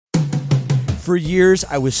For years,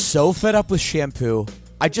 I was so fed up with shampoo,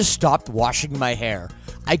 I just stopped washing my hair.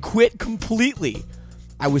 I quit completely.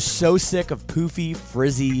 I was so sick of poofy,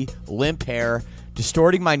 frizzy, limp hair,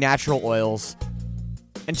 distorting my natural oils.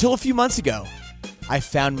 Until a few months ago, I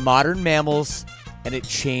found Modern Mammals, and it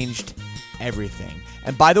changed everything.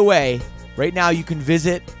 And by the way, right now you can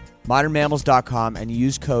visit modernmammals.com and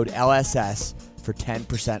use code LSS for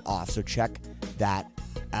 10% off. So check that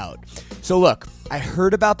out. So look, I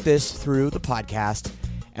heard about this through the podcast,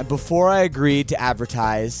 and before I agreed to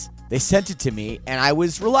advertise, they sent it to me, and I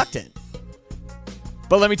was reluctant.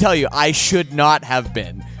 But let me tell you, I should not have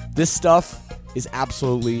been. This stuff is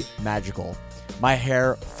absolutely magical. My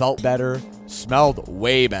hair felt better, smelled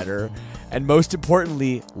way better, and most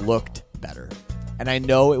importantly, looked better. And I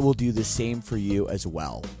know it will do the same for you as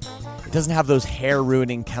well. It doesn't have those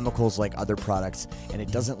hair-ruining chemicals like other products, and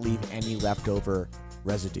it doesn't leave any leftover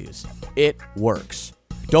residues. It works.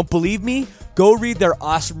 Don't believe me? Go read their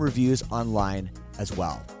awesome reviews online as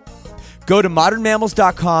well. Go to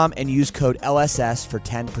modernmammals.com and use code LSS for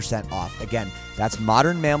 10% off. Again, that's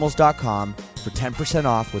modernmammals.com for 10%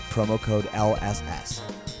 off with promo code LSS.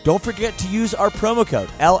 Don't forget to use our promo code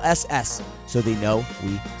LSS so they know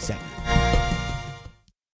we sent you.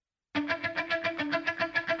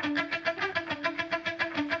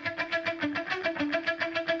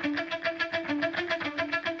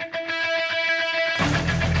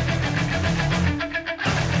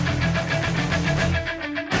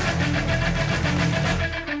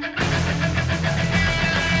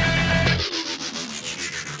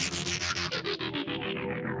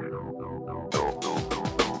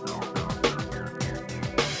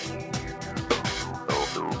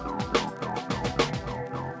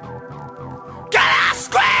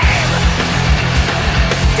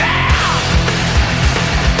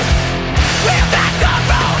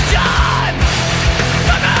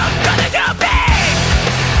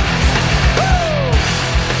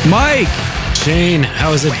 Mike! Shane,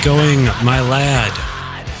 how's it going, my lad?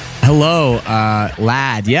 Hello,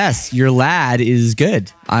 lad. Yes, your lad is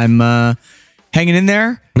good. I'm hanging in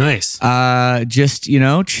there. Nice. Just,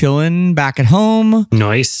 chilling back at home.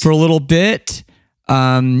 Nice. For a little bit.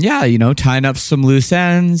 Tying up some loose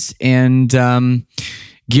ends and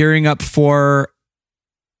gearing up for,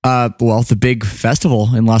 the big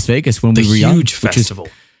festival in Las Vegas when we were young. The huge festival.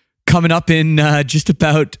 Coming up in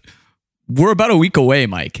we're about a week away,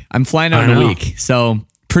 Mike. I'm flying out in a week. So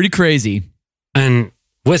pretty crazy. And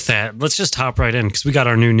with that, let's just hop right in because we got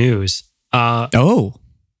our new news.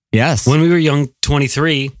 Yes. When we were young,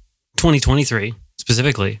 2023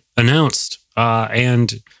 specifically, announced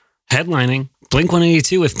and headlining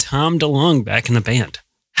Blink-182 with Tom DeLonge back in the band.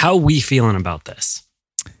 How we feeling about this?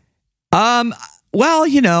 I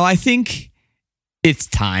think it's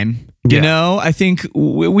time. I think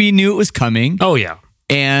we knew it was coming. Oh, yeah.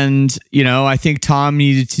 And, I think Tom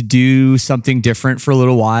needed to do something different for a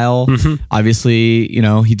little while. Mm-hmm. Obviously,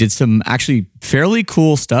 he did some actually fairly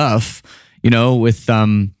cool stuff, with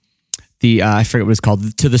I forget what it's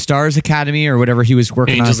called, To the Stars Academy or whatever he was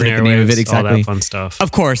working Angels on. and The name of it Airwaves, exactly. all that fun stuff.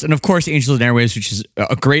 Of course, Angels and Airwaves, which is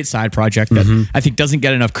a great side project that I think doesn't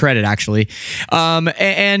get enough credit, actually.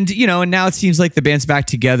 And now it seems like the band's back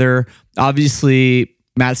together. Obviously,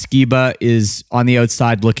 Matt Skiba is on the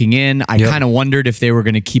outside looking in. I kind of wondered if they were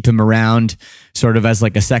going to keep him around sort of as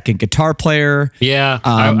like a second guitar player. Yeah,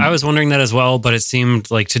 I was wondering that as well, but it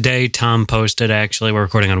seemed like today Tom posted, actually, we're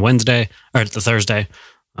recording on Wednesday, or the Thursday.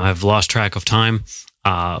 I've lost track of time.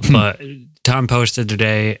 But Tom posted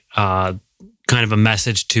today kind of a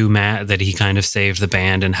message to Matt that he kind of saved the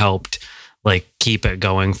band and helped keep it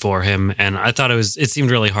going for him. And I thought it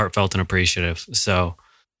seemed really heartfelt and appreciative. So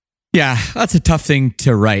yeah, that's a tough thing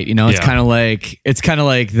to write. It's kind of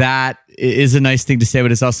like that is a nice thing to say,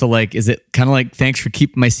 but it's also like, is it kind of like, thanks for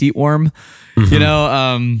keeping my seat warm?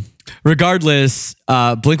 Mm-hmm. Regardless,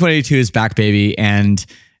 Blink-182 is back, baby. And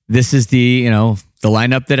this is the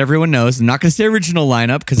lineup that everyone knows. I'm not going to say original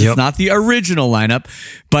lineup because it's not the original lineup,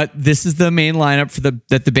 but this is the main lineup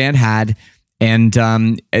that the band had. And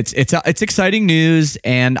it's exciting news.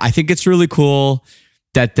 And I think it's really cool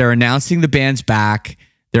that they're announcing the band's back.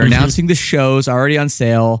 They're announcing the shows already on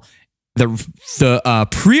sale. The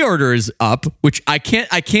pre-order is up, which I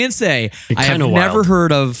can't say. I have never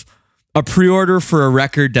heard of a pre-order for a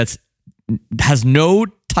record has no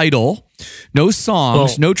title, no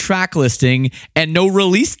songs, no track listing, and no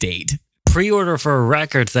release date. Pre-order for a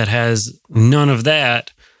record that has none of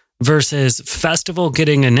that versus festival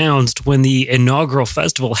getting announced when the inaugural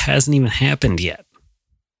festival hasn't even happened yet.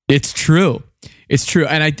 It's true. It's true.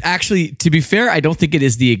 And I actually, to be fair, I don't think it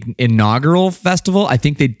is the inaugural festival. I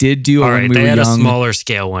think they did do it when we they were had young. a smaller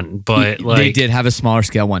scale one, but They did have a smaller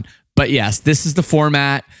scale one. But yes, this is the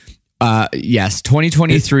format. Yes,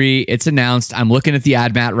 2023. It's announced. I'm looking at the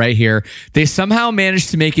ad mat right here. They somehow managed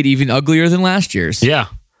to make it even uglier than last year's. Yeah.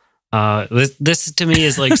 This to me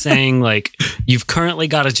is like saying like you've currently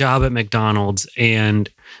got a job at McDonald's and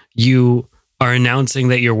you are announcing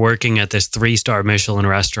that you're working at this 3-star Michelin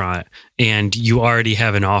restaurant and you already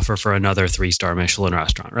have an offer for another 3-star Michelin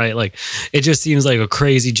restaurant, right? Like it just seems like a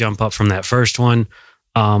crazy jump up from that first one.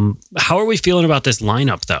 How are we feeling about this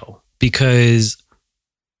lineup though? Because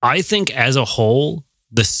I think as a whole,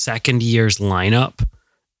 the second year's lineup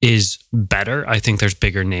is better. I think there's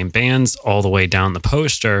bigger name bands all the way down the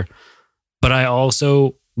poster, but I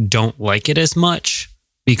also don't like it as much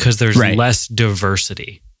because there's less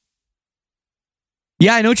diversity.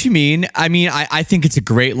 Yeah, I know what you mean. I mean, I think it's a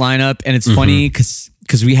great lineup, and it's funny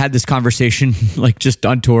because we had this conversation like just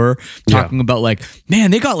on tour talking about like, man,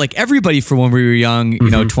 they got like everybody for when we were young, you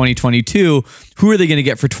know, 2022. Who are they going to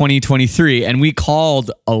get for 2023? And we called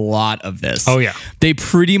a lot of this. Oh yeah, they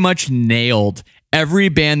pretty much nailed every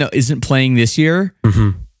band that isn't playing this year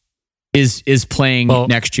is playing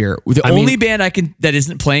next year. The only band that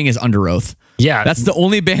isn't playing is Under Oath. Yeah, that's the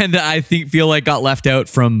only band that I feel like got left out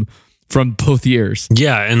from both years.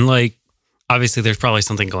 Yeah, and like obviously there's probably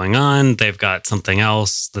something going on. They've got something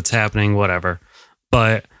else that's happening, whatever.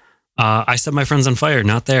 But I Set My Friends on Fire,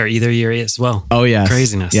 not there either year as well. Oh yes,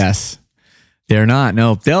 craziness. Yes, they're not.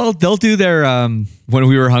 No, they'll do their When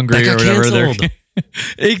We Were Hungry or whatever. Canceled.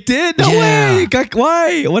 It did. No way.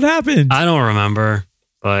 Why? What happened? I don't remember,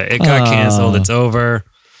 but it got canceled. It's over.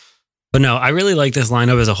 But no, I really like this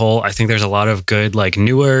lineup as a whole. I think there's a lot of good, like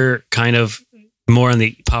newer kind of more on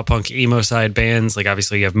the pop punk emo side bands. Like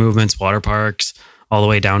obviously you have Movements, Water Parks, all the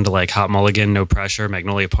way down to like Hot Mulligan, No Pressure,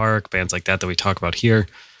 Magnolia Park, bands like that we talk about here.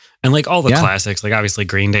 And like all the classics, like obviously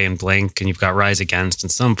Green Day and Blink, and you've got Rise Against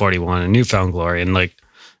and Sum 41 and Newfound Glory. And like,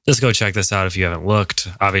 just go check this out if you haven't looked.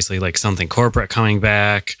 Obviously like Something Corporate coming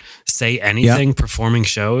back, Say Anything performing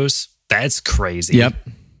shows. That's crazy. Yep.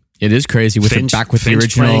 It is crazy with the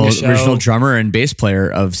original drummer and bass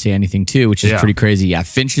player of Say Anything too, which is pretty crazy. Yeah,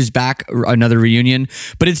 Finch is back, another reunion.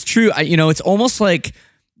 But it's true, it's almost like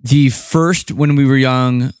the first When We Were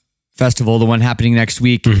Young festival, the one happening next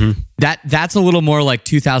week. That's a little more like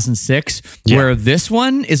 2006, where this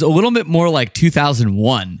one is a little bit more like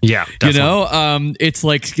 2001. Yeah, definitely. It's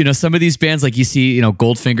like some of these bands, like you see,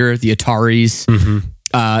 Goldfinger, the Ataris,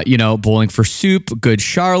 Bowling for Soup, Good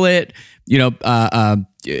Charlotte.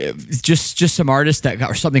 Just some artists that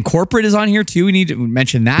got, or Something Corporate is on here too. We need to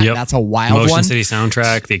mention that. That's a wild Motion one. City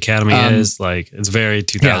Soundtrack, the Academy is like, it's very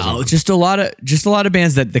 2000. Yeah, just a lot of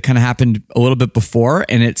bands that kind of happened a little bit before,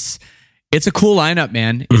 and it's a cool lineup,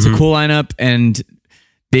 man. It's a cool lineup, and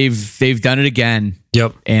they've done it again.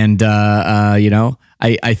 Yep. And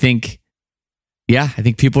I think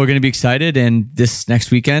people are going to be excited, and this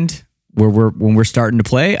next weekend when we're starting to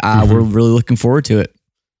play, we're really looking forward to it.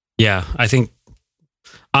 Yeah, I think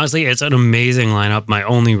honestly, it's an amazing lineup. My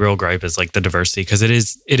only real gripe is like the diversity, because it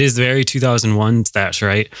is very 2001. That's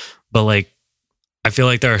right, but like I feel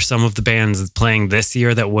like there are some of the bands playing this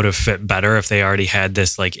year that would have fit better if they already had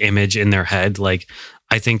this like image in their head. Like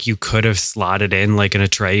I think you could have slotted in like an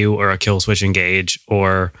Atreyu or a Killswitch Engage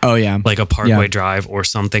or like a Parkway Drive or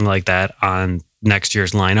something like that on next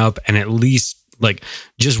year's lineup, and at least like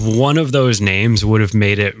just one of those names would have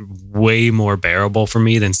made it way more bearable for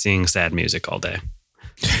me than seeing sad music all day.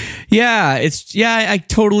 Yeah, I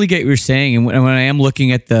totally get what you're saying. And when I am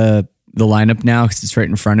looking at the lineup now, because it's right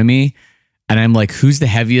in front of me, and I'm like, who's the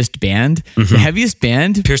heaviest band? The heaviest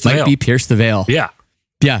band might be Pierce the Veil.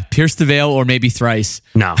 Yeah, Pierce the Veil, or maybe Thrice.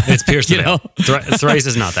 No, it's Pierce the Veil. Thrice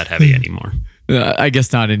is not that heavy anymore. I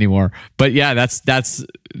guess not anymore. But yeah,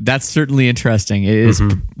 that's certainly interesting.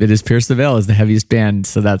 It is Pierce the Veil is the heaviest band,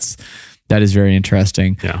 so that is very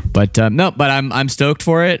interesting. Yeah. But I'm stoked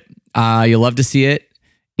for it. You'll love to see it,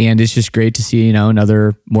 and it's just great to see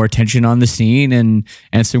another more attention on the scene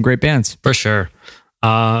and some great bands for sure.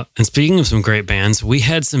 And speaking of some great bands, we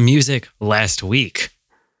had some music last week.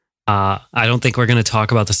 I don't think we're going to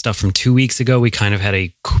talk about the stuff from 2 weeks ago. We kind of had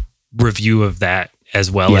a review of that as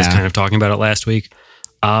well as kind of talking about it last week.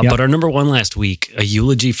 But our number one last week, A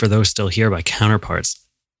Eulogy for Those Still Here by Counterparts.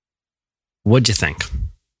 What'd you think?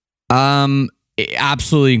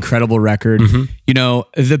 Absolutely incredible record.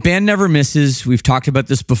 The band never misses. We've talked about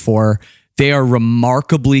this before. They are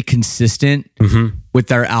remarkably consistent with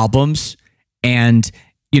their albums. And,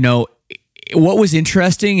 what was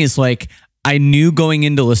interesting is like, I knew going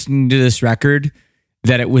into listening to this record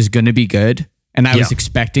that it was going to be good. and I was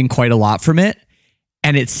expecting quite a lot from it,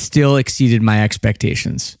 and it still exceeded my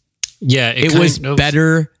expectations. Yeah, it was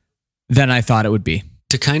better than I thought it would be.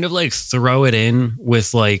 To kind of like throw it in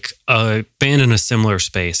with like a band in a similar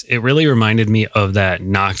space, it really reminded me of that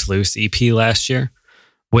Knocked Loose EP last year,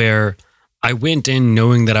 where I went in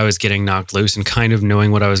knowing that I was getting knocked loose and kind of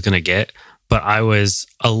knowing what I was going to get, but I was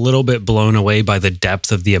a little bit blown away by the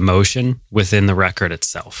depth of the emotion within the record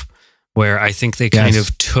itself, where I think they kind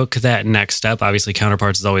of took that next step. Obviously,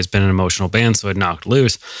 Counterparts has always been an emotional band, so it Knocked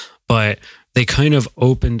Loose, but they kind of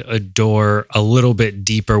opened a door a little bit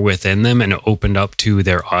deeper within them and opened up to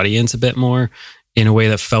their audience a bit more in a way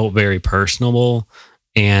that felt very personable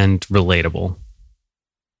and relatable,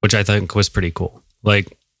 which I think was pretty cool. Like,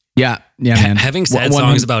 man. Having sad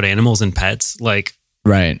songs about animals and pets, like,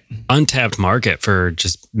 right, untapped market for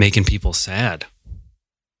just making people sad.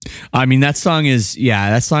 I mean, that song is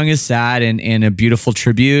sad and a beautiful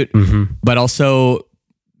tribute, but also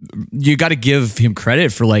you got to give him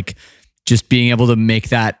credit for like just being able to make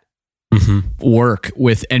that work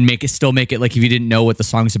with and make it like, if you didn't know what the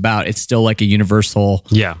song's about, it's still like a universal,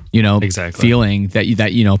 feeling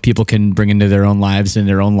that people can bring into their own lives and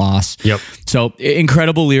their own loss. Yep. So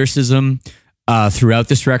incredible lyricism throughout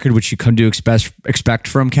this record, which you come to expect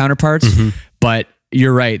from Counterparts. But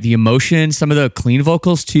you're right, the emotion, some of the clean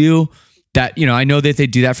vocals too, that, I know that they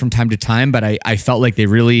do that from time to time, but I felt like they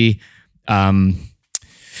really, they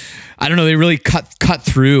really cut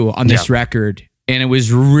through on this record. And it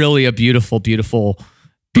was really a beautiful,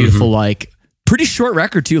 like pretty short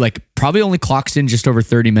record too. Like probably only clocks in just over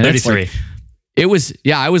 30 minutes. 33. Like, it was,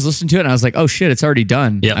 I was listening to it and I was like, oh shit, it's already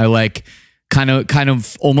done. Yep. I like kind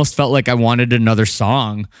of almost felt like I wanted another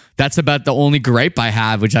song. That's about the only gripe I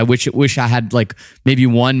have, which I wish I had like maybe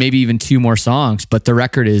one, maybe even two more songs, but the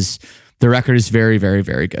record is very, very,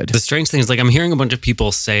 very good. The strange thing is, like, I'm hearing a bunch of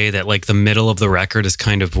people say that like the middle of the record is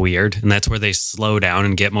kind of weird, and that's where they slow down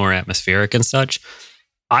and get more atmospheric and such.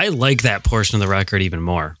 I like that portion of the record even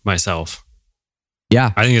more myself.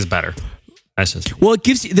 Yeah, I think it's better. That's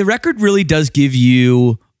just the record really does give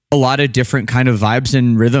you a lot of different kind of vibes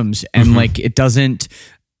and rhythms, and like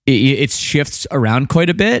it shifts around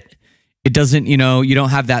quite a bit. It doesn't, you don't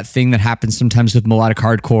have that thing that happens sometimes with melodic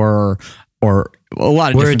hardcore or a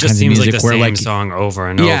lot of where different it just kinds seems of music like the where same song over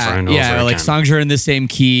and over and over again. Like songs are in the same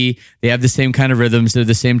key, they have the same kind of rhythms, they're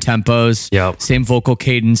the same tempos, same vocal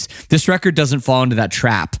cadence. This record doesn't fall into that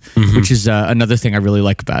trap, which is another thing I really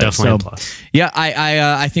like about it. Definitely a plus. Yeah,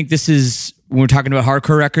 I think this is, when we're talking about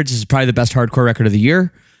hardcore records, this is probably the best hardcore record of the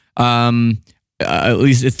year. At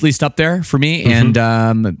least up there for me, and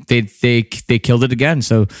they killed it again.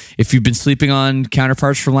 So if you've been sleeping on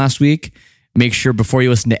Counterparts from last week, make sure before you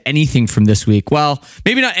listen to anything from this week. Well,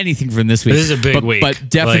 maybe not anything from this week. This is a big week, but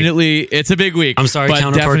definitely it's a big week. I'm sorry,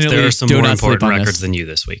 Counterparts. There are some more important records than you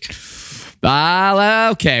this week.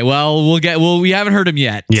 Okay. Well, we haven't heard them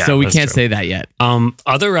yet, so we can't say that yet.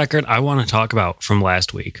 Other record I want to talk about from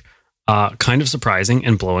last week, kind of surprising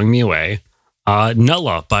and blowing me away.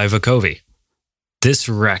 Nulla by Vukovi. This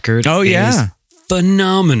record is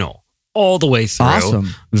phenomenal all the way through. Awesome.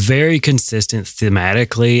 Very consistent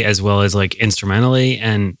thematically as well as like instrumentally,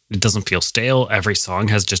 and it doesn't feel stale. Every song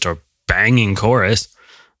has just a banging chorus,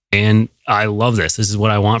 and I love this. This is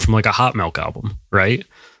what I want from like a Hot Milk album, right?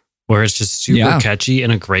 Where it's just super catchy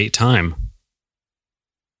and a great time.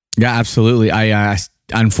 Yeah, absolutely. I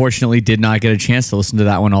unfortunately did not get a chance to listen to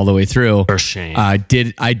that one all the way through. For shame. I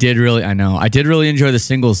did really enjoy the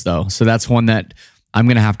singles though. So that's one that I'm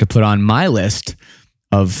going to have to put on my list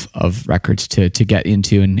of records to get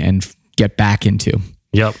into and get back into.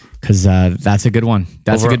 Yep. Because that's a good one.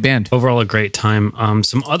 That's a good band. Overall, a great time.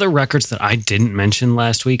 Some other records that I didn't mention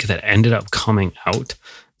last week that ended up coming out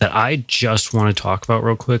that I just want to talk about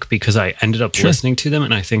real quick because I ended up listening to them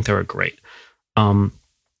and I think they were great.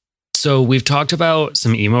 So we've talked about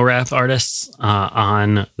some emo rap artists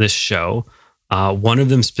on this show. One of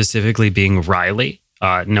them specifically being Riley,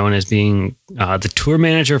 known as being the tour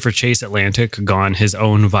manager for Chase Atlantic, gone his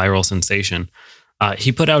own viral sensation.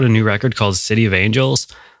 He put out a new record called City of Angels.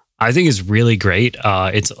 I think is really great.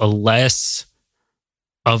 It's a less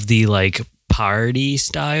of the like party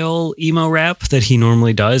style emo rap that he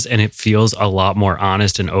normally does, and it feels a lot more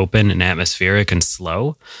honest and open and atmospheric and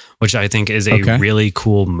slow, which I think is a really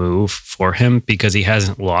cool move for him because he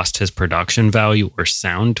hasn't lost his production value or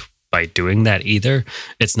sound by doing that either.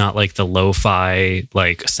 It's not like the lo-fi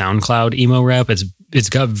like SoundCloud emo rap. It's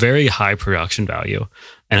got very high production value,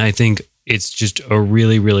 and I think it's just a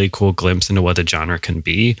really, really cool glimpse into what the genre can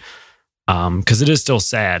be. Because it is still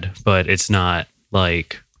sad, but it's not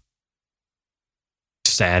like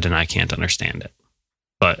sad and I can't understand it.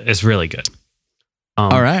 But it's really good.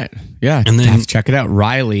 All right. Yeah. And then have to check it out.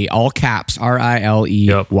 Riley, all caps, Riley.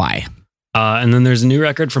 And then there's a new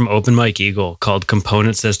record from Open Mike Eagle called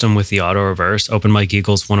Component System with the Auto Reverse. Open Mike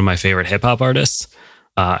Eagle's one of my favorite hip hop artists.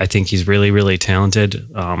 I think he's really, really talented.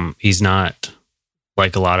 He's not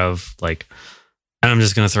like a lot of like, and I'm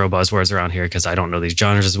just going to throw buzzwords around here because I don't know these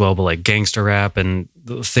genres as well, but like gangster rap and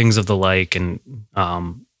things of the like. And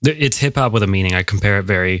it's hip hop with a meaning. I compare it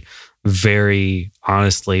very, very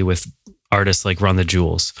honestly with artists like Run the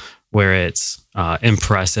Jewels, where it's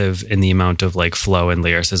impressive in the amount of like flow and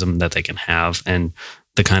lyricism that they can have and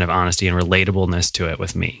the kind of honesty and relatableness to it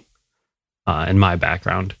with me and my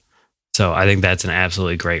background. So I think that's an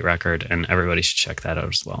absolutely great record and everybody should check that out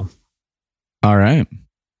as well. All right.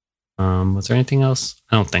 Was there anything else?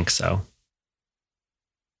 I don't think so.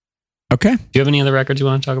 Okay. Do you have any other records you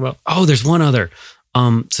want to talk about? Oh, there's one other.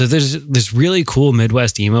 So there's this really cool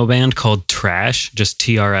Midwest emo band called Trash, just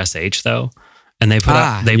TRSH though. And they put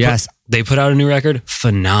out a new record.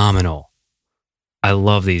 Phenomenal. I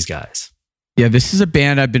love these guys. Yeah, this is a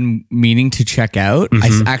band I've been meaning to check out.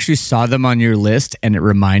 I actually saw them on your list and it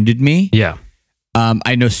reminded me. Yeah.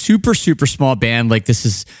 I know super, super small band. Like this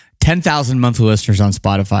is 10,000 monthly listeners on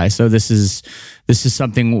Spotify. So this is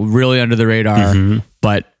something really under the radar,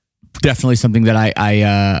 but definitely something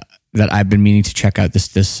that that I've been meaning to check out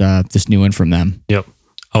this new one from them. Yep.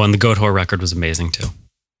 Oh, and the Goat Whore record was amazing too.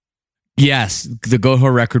 Yes, the Goat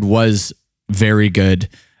Whore record was very good.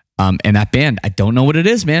 And that band, I don't know what it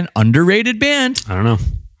is, man. Underrated band. I don't know.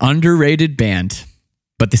 Underrated band.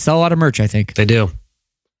 But they sell a lot of merch, I think. They do.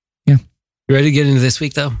 Yeah. You ready to get into this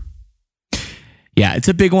week though? Yeah, it's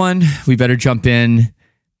a big one. We better jump in.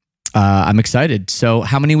 I'm excited. So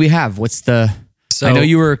how many we have? I know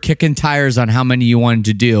you were kicking tires on how many you wanted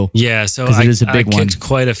to do. Yeah, so it is a big one. I kicked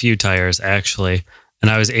quite a few tires actually,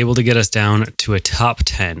 and I was able to get us down to a top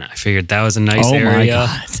 10. I figured that was a nice area. Oh my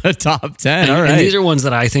God, a top 10. All right. And these are ones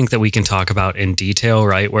that I think that we can talk about in detail,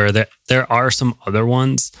 right? Where there are some other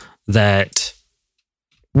ones that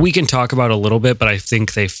we can talk about a little bit, but I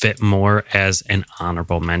think they fit more as an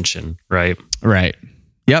honorable mention, right? Right.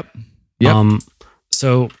 Yep.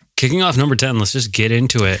 So kicking off number 10, let's just get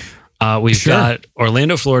into it. We've got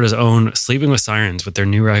Orlando, Florida's own Sleeping with Sirens with their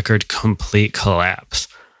new record, Complete Collapse.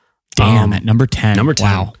 Damn, at number 10. Number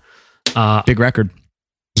 10. Wow. Big record.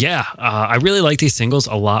 Yeah. I really like these singles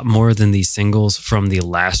a lot more than the singles from the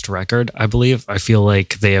last record, I believe. I feel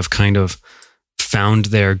like they have kind of found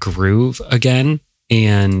their groove again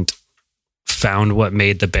and found what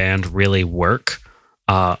made the band really work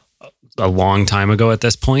a long time ago at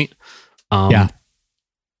this point. Yeah.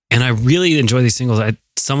 And I really enjoy these singles.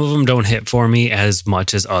 Some of them don't hit for me as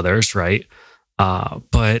much as others, right?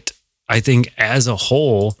 But I think as a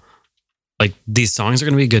whole, like these songs are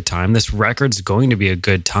going to be a good time. This record's going to be a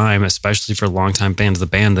good time, especially for longtime fans of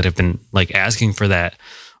the band that have been like asking for that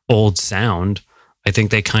old sound. I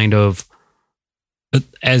think they kind of,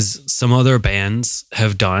 as some other bands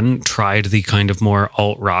have done, tried the kind of more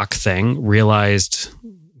alt rock thing, realized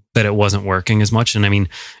that it wasn't working as much. And I mean,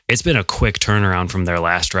 it's been a quick turnaround from their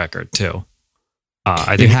last record too.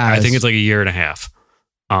 I think it's like a year and a half.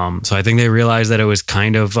 So I think they realized that it was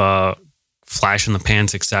kind of a flash in the pan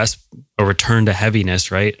success, a return to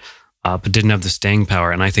heaviness, right? But didn't have the staying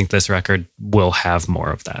power. And I think this record will have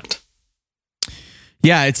more of that.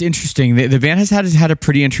 Yeah, it's interesting. The band has had a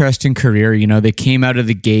pretty interesting career. You know, they came out of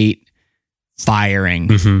the gate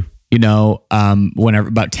firing. You know, whenever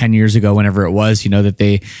about 10 years ago, whenever it was, you know, that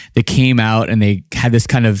they came out and they had this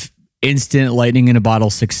kind of instant lightning in a bottle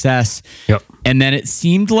success. Yep. And then it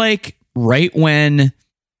seemed like right when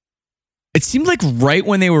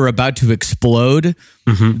they were about to explode,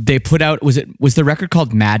 they put out, was the record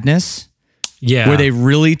called Madness? Yeah. Where they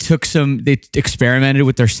really they experimented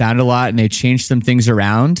with their sound a lot and they changed some things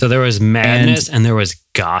around. So there was Madness and there was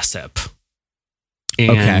Gossip.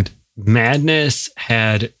 And Madness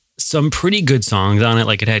had some pretty good songs on it.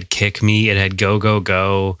 Like it had Kick Me, it had Go, Go,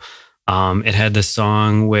 Go. It had the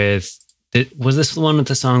song was this the one with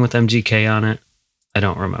the song with MGK on it? I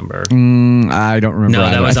don't remember. I don't remember. No,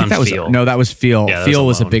 that was on Feel. That was Feel. Yeah, Feel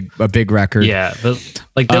was a big record. Yeah, but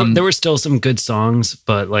like there were still some good songs,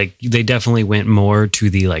 but like they definitely went more to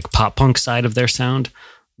the like pop punk side of their sound.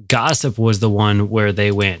 Gossip was the one where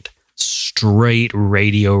they went straight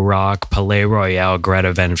radio rock, Palais Royale,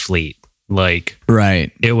 Greta Van Fleet. Like, right.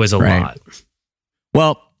 It was a lot.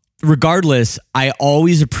 Well, regardless, I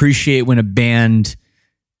always appreciate when a band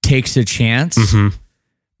takes a chance.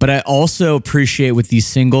 But I also appreciate with these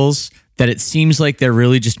singles that it seems like they're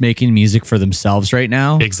really just making music for themselves right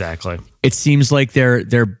now. Exactly. It seems like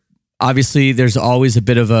they're obviously there's always a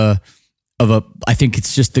bit of a I think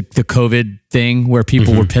it's just the COVID thing where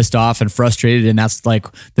people were pissed off and frustrated, and that's like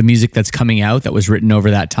the music that's coming out that was written over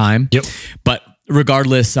that time. Yep. But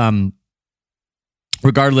regardless,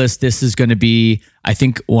 this is going to be, I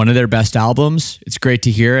think, one of their best albums. It's great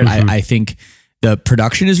to hear it. I think the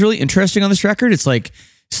production is really interesting on this record. It's like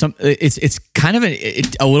it's kind of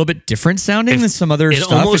a little bit different sounding than some other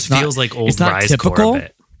stuff. It almost feels like old Rise typical. Core a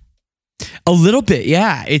bit. A little bit,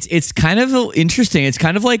 yeah. It's kind of interesting. It's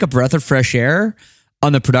kind of like a breath of fresh air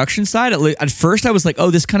on the production side. At first, I was like,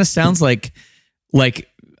 "Oh, this kind of sounds like I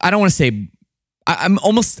don't want to say."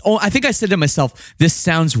 I think I said to myself, "This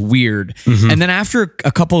sounds weird." And then after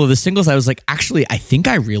a couple of the singles, I was like, "Actually, I think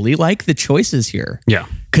I really like the choices here." Yeah,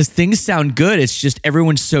 because things sound good. It's just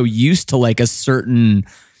everyone's so used to like a certain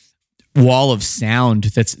wall of sound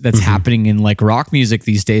that's happening in like rock music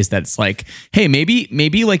these days, that's like, hey, maybe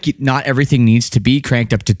like not everything needs to be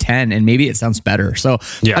cranked up to 10 and maybe it sounds better. So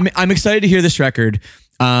yeah. I'm excited to hear this record,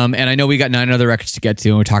 and I know we got 9 other records to get to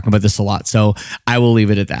and we're talking about this a lot, so I will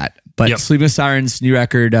leave it at that. But Sleeping with Sirens, new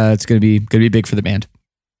record, it's gonna be big for the band.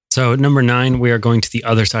 So number 9, we are going to the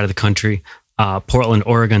other side of the country, Portland,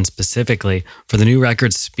 Oregon specifically, for the new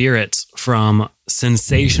record Spirits from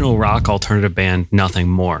sensational rock alternative band Nothing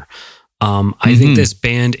More. I think this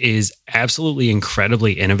band is absolutely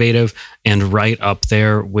incredibly innovative and right up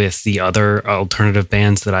there with the other alternative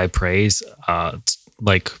bands that I praise,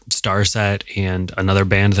 like Starset and another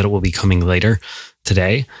band that will be coming later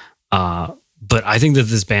today. But I think that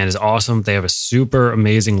this band is awesome. They have a super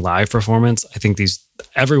amazing live performance. I think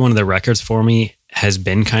every one of their records for me has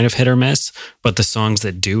been kind of hit or miss, but the songs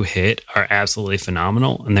that do hit are absolutely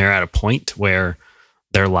phenomenal. And they're at a point where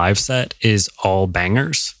their live set is all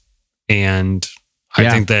bangers. And I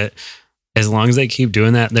think that as long as they keep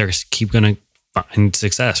doing that, they're keep going to find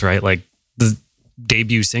success, right? Like the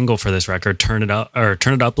debut single for this record, Turn It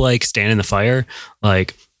Up Like Stand in the Fire,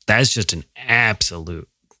 like that's just an absolute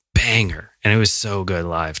banger. And it was so good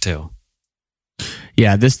live too.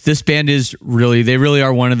 Yeah, this band is they really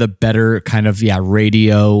are one of the better kind of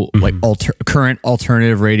radio, like current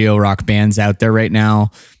alternative radio rock bands out there right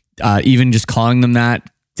now. Even just calling them that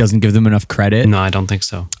doesn't give them enough credit. No, I don't think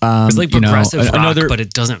so. It's like progressive rock, but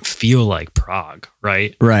it doesn't feel like prog,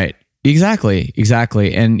 right? Right. Exactly.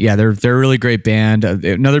 And yeah, they're a really great band.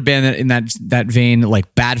 Another band that in that vein,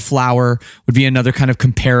 like Bad Flower, would be another kind of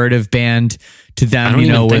comparative band to them. I don't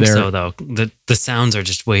even think so, though. The sounds are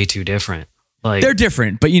just way too different. Like, they're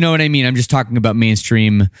different, but you know what I mean? I'm just talking about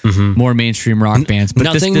mainstream, more mainstream rock bands. But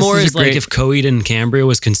Nothing More is like if Coheed and Cambria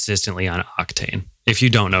was consistently on Octane. If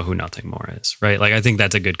you don't know who Nothing More is, right? Like, I think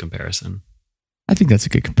that's a good comparison. I think that's a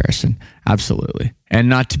good comparison. Absolutely. And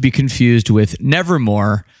not to be confused with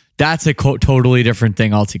Nevermore. That's a totally different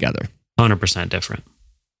thing altogether. 100% different.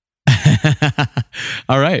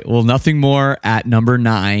 All right. Well, Nothing More at number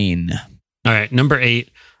 9. All right. Number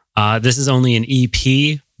 8. This is only an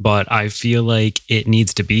EP, but I feel like it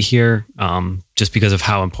needs to be here just because of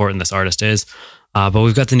how important this artist is. But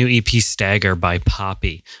we've got the new EP Stagger by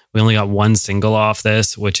Poppy. We only got one single off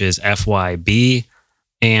this, which is FYB.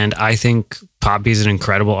 And I think Poppy's an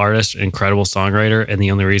incredible artist, incredible songwriter. And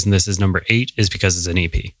the only reason this is number 8 is because it's an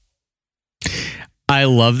EP. I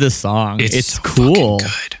love this song. It's so cool.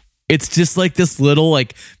 Good. It's just like this little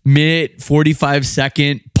like minute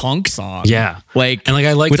 45-second punk song. Yeah, like and like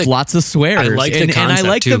I like with lots of swears. I like the concept and I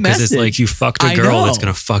like too because it's like you fucked a girl that's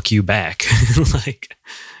gonna fuck you back. Like,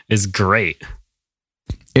 it's great.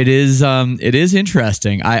 It is. It is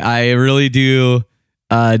interesting. I really do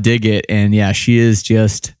dig it. And yeah, she's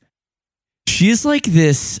like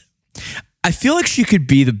this. I feel like she could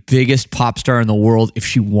be the biggest pop star in the world if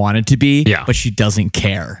she wanted to be, but she doesn't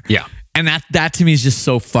care. Yeah. And that to me is just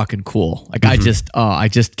so fucking cool. Like I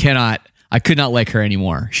could not like her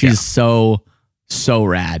anymore. She's so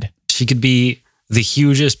rad. She could be the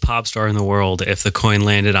hugest pop star in the world if the coin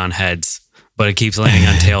landed on heads, but it keeps landing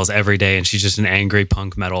on tails every day. And she's just an angry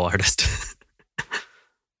punk metal artist.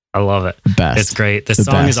 I love it. Best. It's great. The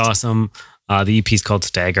song is awesome. The EP is called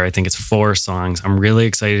Stagger. I think it's 4 songs. I'm really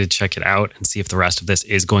excited to check it out and see if the rest of this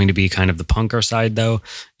is going to be kind of the punker side, though.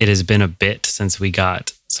 It has been a bit since we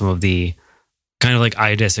got some of the kind of like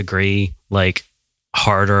I Disagree, like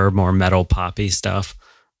harder, more metal poppy stuff.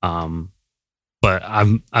 But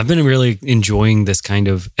I've been really enjoying this kind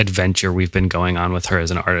of adventure we've been going on with her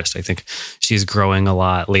as an artist. I think she's growing a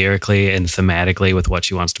lot lyrically and thematically with what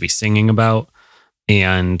she wants to be singing about.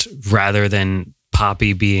 And rather than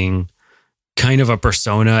Poppy being kind of a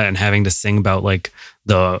persona and having to sing about like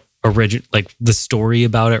the origin, like the story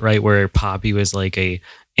about it, right? Where Poppy was like a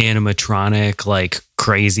animatronic, like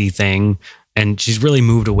crazy thing. And she's really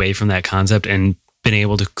moved away from that concept and been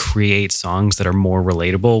able to create songs that are more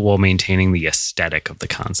relatable while maintaining the aesthetic of the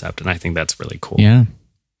concept. And I think that's really cool. Yeah.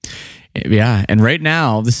 Yeah. And right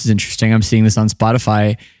now, this is interesting. I'm seeing this on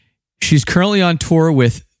Spotify. She's currently on tour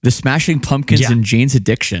with the Smashing Pumpkins and Jane's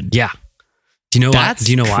Addiction. Yeah. Do you know why?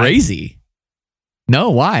 Do you know why? Crazy. No,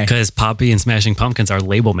 why? Because Poppy and Smashing Pumpkins are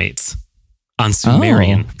label mates on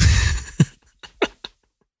Sumerian. Oh.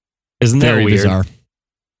 Isn't that Very weird? Bizarre.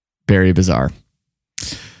 Very bizarre.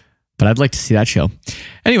 But I'd like to see that show.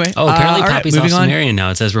 Anyway. Oh, apparently Poppy's off moving on. Sumerian now.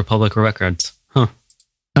 It says Republic Records. Huh.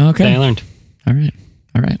 Okay. I learned. All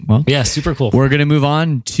right. Well, yeah, super cool. We're going to move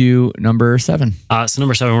on to number 7. So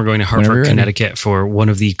number 7, we're going to Hartford, Connecticut for one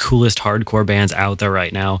of the coolest hardcore bands out there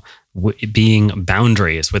right now, being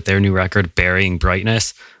Boundaries with their new record, Burying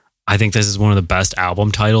Brightness. I think this is one of the best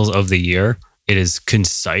album titles of the year. It is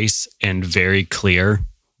concise and very clear,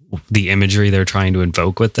 the imagery they're trying to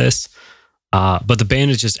invoke with this. But the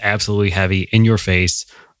band is just absolutely heavy, in your face.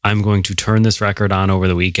 I'm going to turn this record on over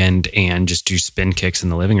the weekend and just do spin kicks in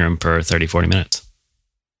the living room for 30, 40 minutes.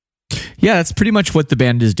 Yeah, that's pretty much what the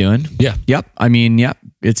band is doing. Yeah. Yep. I mean, yeah,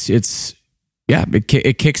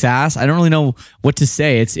 it kicks ass. I don't really know what to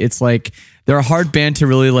say. It's like they're a hard band to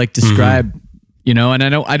really like describe, you know, and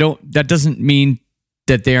I don't, that doesn't mean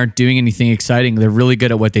that they aren't doing anything exciting. They're really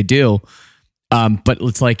good at what they do. But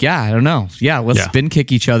it's like, yeah, I don't know. Yeah, let's spin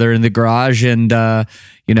kick each other in the garage and,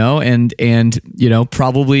 you know,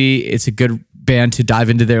 probably it's a good band to dive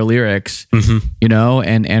into their lyrics, you know,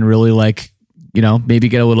 and really like, you know, maybe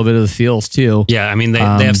get a little bit of the feels too. Yeah, I mean, they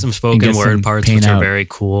have some spoken word parts, which are very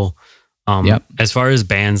cool. As far as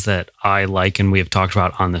bands that I like and we have talked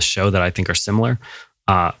about on this show that I think are similar,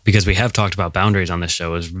 because we have talked about Boundaries on this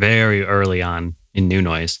show, is very early on in New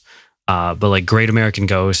Noise. But like Great American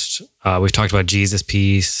Ghost, we've talked about Jesus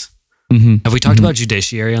Piece. Have we talked about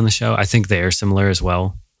Judiciary on the show? I think they are similar as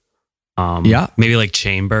well. Maybe like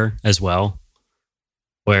Chamber as well,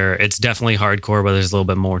 where it's definitely hardcore, but there's a little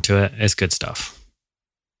bit more to it. It's good stuff.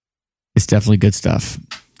 It's definitely good stuff.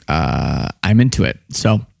 I'm into it.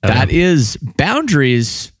 So that is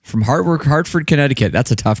Boundaries from Hartford, Connecticut.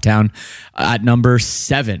 That's a tough town. At number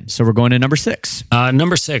 7. So we're going to number 6.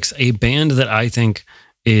 Number 6, a band that I think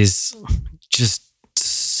is just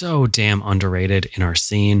so damn underrated in our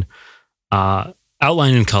scene.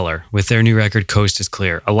 Outline in Color with their new record, Coast is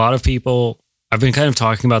Clear. A lot of people, I've been kind of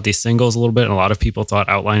talking about these singles a little bit, and a lot of people thought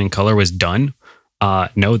Outline in Color was done.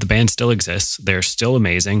 No, the band still exists. They're still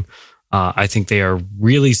amazing. I think they are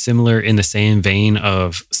really similar in the same vein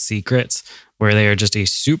of Secrets, where they are just a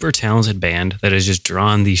super talented band that has just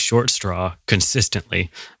drawn the short straw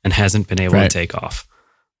consistently and hasn't been able to take off.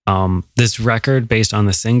 This record, based on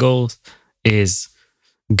the singles, is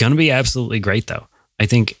going to be absolutely great, though. I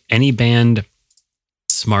think any band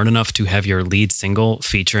smart enough to have your lead single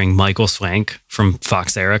featuring Michael Swank from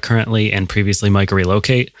Foxera currently and previously Micah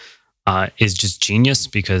Relocate is just genius,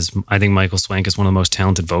 because I think Michael Swank is one of the most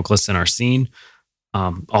talented vocalists in our scene.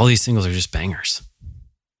 All these singles are just bangers.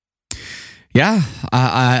 Yeah,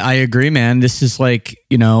 I agree, man. This is like,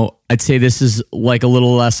 you know, I'd say this is like a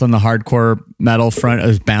little less on the hardcore metal front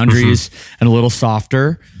of Boundaries and a little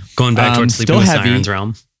softer. Going back towards Sleeping with Sirens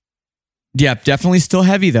realm. Yeah, definitely still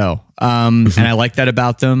heavy though. And I like that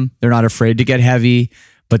about them. They're not afraid to get heavy,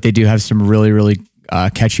 but they do have some really, really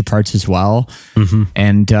catchy parts as well.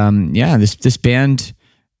 And yeah, this band,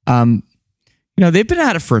 you know, they've been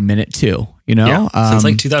at it for a minute too, you know? Yeah, since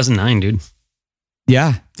like 2009, dude.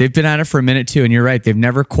 Yeah, they've been at it for a minute too. And you're right, they've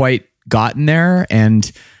never quite gotten there. And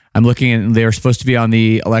I'm looking at, they were supposed to be on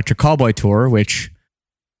the Electric Callboy tour, which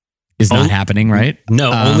is not happening, right?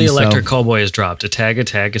 No, only Electric Callboy has dropped. Attack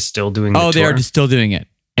is still doing the tour. Oh, they are still doing it.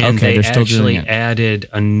 And okay, they they're still actually doing it. added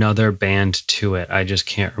another band to it. I just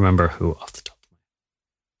can't remember who off the top of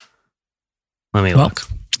my head. Let me look.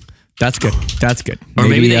 That's good. That's good. Or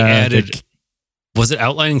maybe they added... Was it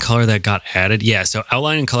Outline in Color that got added? Yeah, so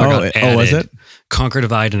Outline in Color got added. Oh, was it? Conquer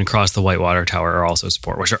Divide and Across the Whitewater Tower are also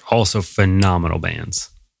support, which are also phenomenal bands.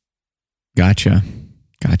 Gotcha.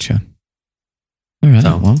 All right,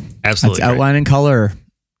 so, well, absolutely. That's Outline in Color.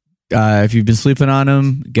 If you've been sleeping on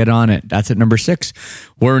them, get on it. That's at number 6.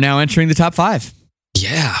 We're now entering the top 5.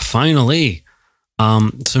 Yeah, finally.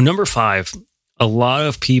 So number 5, a lot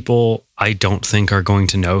of people I don't think are going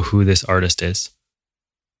to know who this artist is.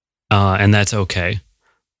 And that's okay.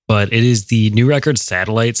 But it is the new record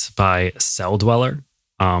Satellites by Cell Dweller.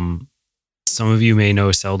 Some of you may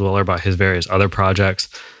know Cell Dweller by his various other projects.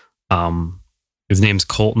 His name's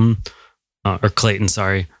Clayton,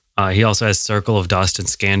 sorry. He also has Circle of Dust and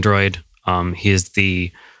Scandroid. He is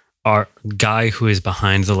the guy who is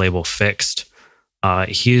behind the label Fixed.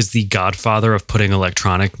 He is the godfather of putting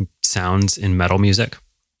electronic sounds in metal music,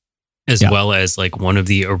 as well as like one of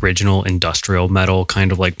the original industrial metal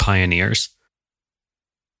kind of like pioneers.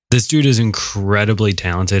 This dude is incredibly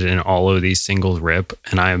talented in all of these singles rip,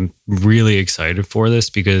 and I'm really excited for this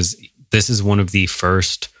because this is one of the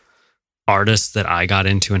first artists that I got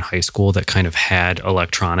into in high school that kind of had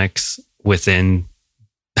electronics within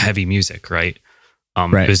heavy music, right?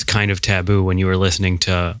 It was kind of taboo when you were listening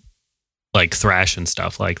to like thrash and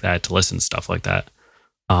stuff like that, to listen to stuff like that.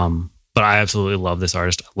 But I absolutely love this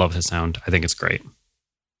artist. I love his sound. I think it's great.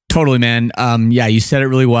 Totally, man. Yeah, you said it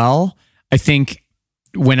really well. I think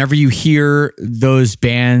whenever you hear those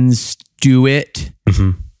bands do it,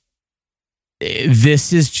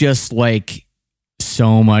 this is just like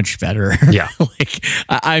so much better. Yeah. Like,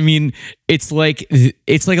 I mean, it's like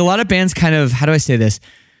a lot of bands kind of, how do I say this?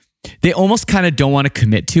 They almost kind of don't want to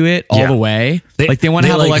commit to it all the way. They want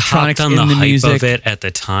to have electronics on in the music of it at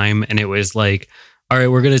the time, and it was like, all right,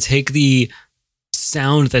 we're gonna take the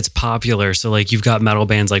sound that's popular. So like you've got metal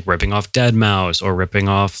bands like ripping off Deadmau5 or ripping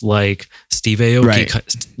off like Steve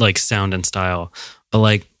Aoki like sound and style, but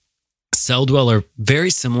like Celldweller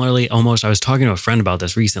very similarly almost. I was talking to a friend about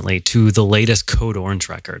this recently, to the latest Code Orange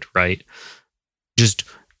record, right? Just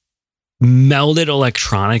melded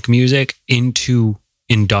electronic music into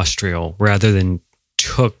industrial rather than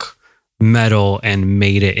took metal and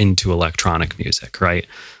made it into electronic music, right?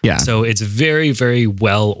 Yeah. So it's very, very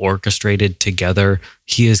well orchestrated together.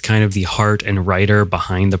 He is kind of the heart and writer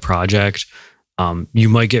behind the project. You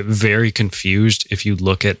might get very confused if you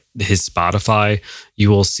look at his Spotify. You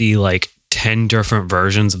will see like 10 different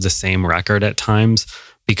versions of the same record at times,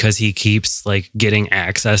 because he keeps like getting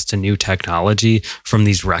access to new technology from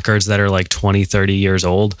these records that are like 20, 30 years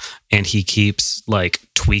old. And he keeps like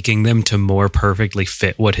tweaking them to more perfectly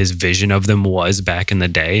fit what his vision of them was back in the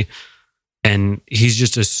day. And he's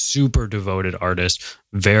just a super devoted artist,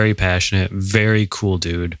 very passionate, very cool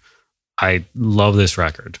dude. I love this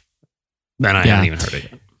record. And I haven't even heard it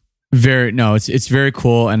yet. It's very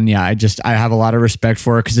cool. And yeah, I have a lot of respect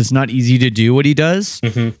for it because it's not easy to do what he does.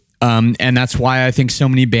 And that's why I think so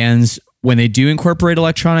many bands, when they do incorporate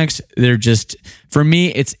electronics, they're just, for me,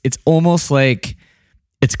 it's almost like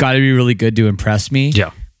it's got to be really good to impress me. Yeah.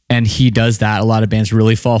 And he does that. A lot of bands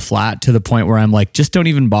really fall flat to the point where I'm like, just don't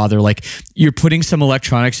even bother. Like, you're putting some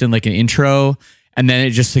electronics in like an intro, and then it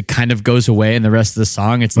just like kind of goes away in the rest of the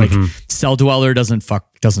song. It's like Celldweller doesn't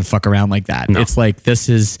fuck around like that. No. It's like, this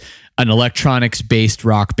is an electronics based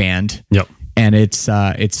rock band. Yep. And it's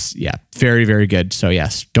very, very good. So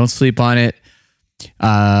yes, don't sleep on it.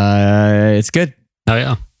 It's good. Oh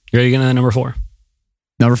yeah. You ready to get into number 4?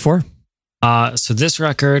 Number 4. So this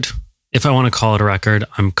record, if I want to call it a record,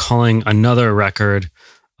 I'm calling another record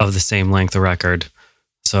of the same length a record.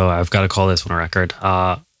 So I've got to call this one a record.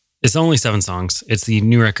 It's only 7 songs. It's the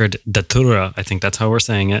new record, Datura, I think that's how we're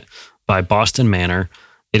saying it, by Boston Manor.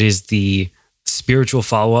 It is the spiritual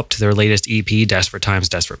follow-up to their latest EP, Desperate Times,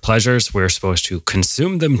 Desperate Pleasures. We're supposed to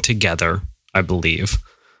consume them together, I believe.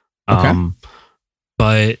 Okay.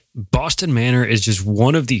 But Boston Manor is just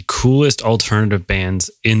one of the coolest alternative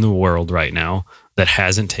bands in the world right now that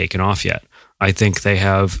hasn't taken off yet. I think they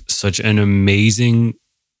have such an amazing,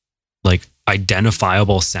 like,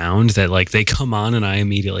 identifiable sound that like they come on and I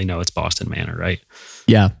immediately know it's Boston Manor, right?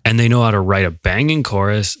 Yeah. And they know how to write a banging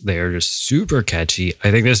chorus. They are just super catchy. I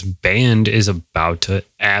think this band is about to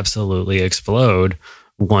absolutely explode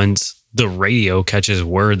once the radio catches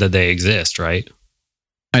word that they exist, right?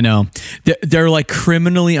 I know. They're like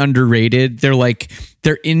criminally underrated.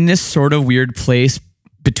 They're in this sort of weird place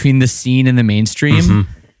between the scene and the mainstream.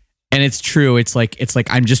 And it's true. It's like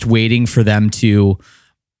I'm just waiting for them to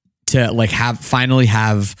like finally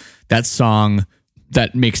have that song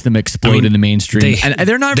that makes them explode in the mainstream.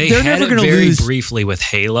 They're never going to lose briefly with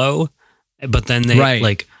Halo, but then they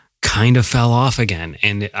like kind of fell off again,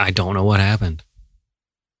 and I don't know what happened.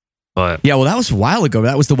 But yeah, well, that was a while ago.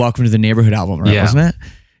 That was the Welcome to the Neighborhood album, right? Yeah. Wasn't it?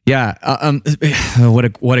 Yeah.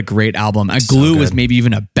 What a great album. Glue was maybe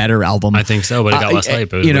even a better album. I think so, but it got less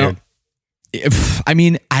hype. It was weird. I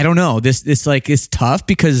mean, I don't know. This like is tough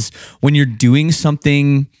because when you're doing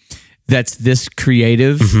something that's this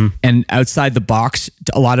creative and outside the box,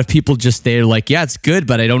 a lot of people they're like, yeah, it's good,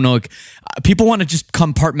 but I don't know. People want to just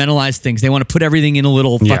compartmentalize things. They want to put everything in a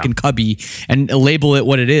little fucking cubby and label it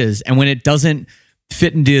what it is. And when it doesn't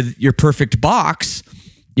fit into your perfect box,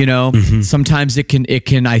 you know, sometimes it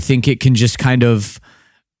can, I think it can just kind of,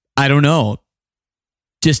 I don't know.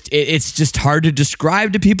 It's just hard to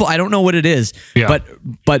describe to people. I don't know what it is,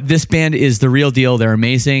 but this band is the real deal. They're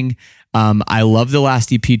amazing. I love the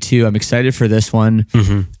last EP too. I'm excited for this one.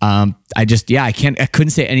 I couldn't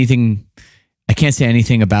say anything. I can't say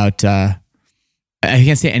anything about, I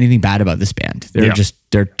can't say anything bad about this band.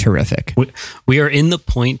 They're terrific. We are in the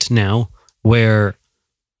point now where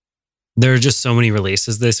there are just so many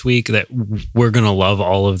releases this week that we're going to love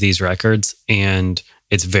all of these records, and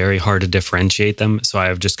it's very hard to differentiate them. So I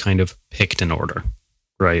have just kind of picked an order.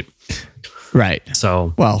 Right.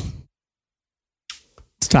 So, well,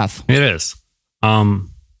 it's tough. It is. And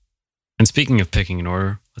speaking of picking an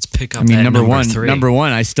order, let's pick up number one. 3. Number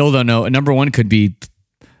one, I still don't know. Number one could be,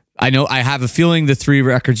 I have a feeling the 3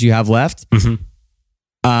 records you have left.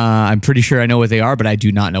 I'm pretty sure I know what they are, but I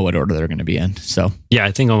do not know what order they're going to be in. So yeah,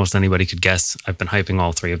 I think almost anybody could guess. I've been hyping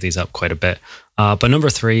all 3 of these up quite a bit. But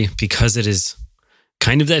number 3, because it is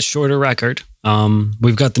kind of that shorter record,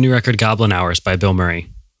 we've got the new record Goblin Hours by Bill Murray.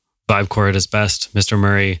 Vibe core at his best. Mr.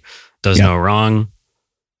 Murray does no wrong.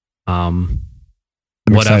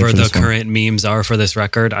 Whatever the current memes are for this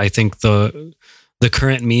record, I think the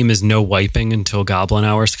current meme is no wiping until Goblin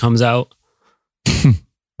Hours comes out.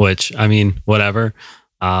 Which, I mean, whatever.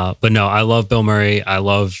 But no, I love Bill Murray. I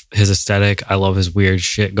love his aesthetic. I love his weird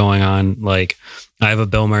shit going on. Like, I have a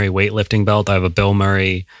Bill Murray weightlifting belt. I have a Bill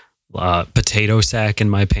Murray potato sack in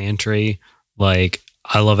my pantry. Like,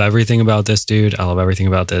 I love everything about this dude. I love everything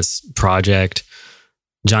about this project.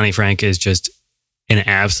 Johnny Frank is just an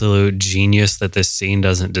absolute genius that this scene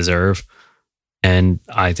doesn't deserve. And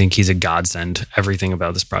I think he's a godsend. Everything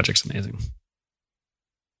about this project's amazing.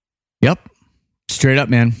 Yep. Straight up,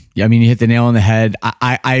 man. I mean, you hit the nail on the head.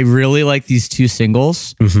 I really like these 2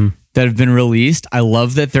 singles that have been released. I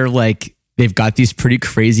love that they've got these pretty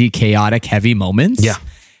crazy, chaotic, heavy moments. Yeah.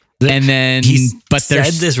 And then, but said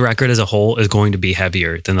this record as a whole is going to be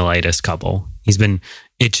heavier than the latest couple. He's been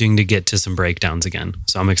itching to get to some breakdowns again.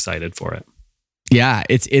 So I'm excited for it. Yeah,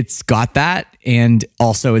 it's got that. And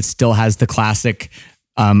also it still has the classic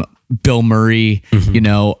Bill Murray,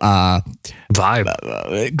 vibe.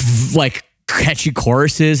 Like catchy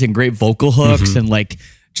choruses and great vocal hooks and like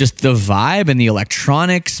just the vibe and the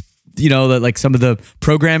electronics, like some of the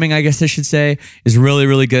programming, I guess I should say, is really,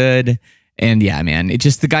 really good. And yeah, man,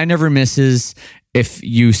 the guy never misses. If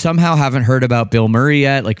you somehow haven't heard about Bill Murray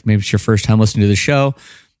yet, like maybe it's your first time listening to the show,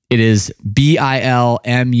 it is Bilmuri.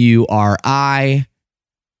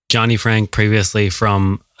 Johnny Frank, previously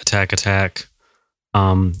from Attack Attack.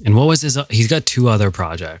 And what was he's got 2 other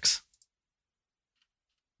projects.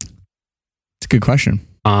 It's a good question.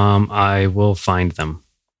 I will find them.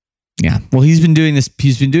 Yeah. Well, he's only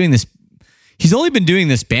been doing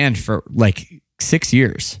this band for like 6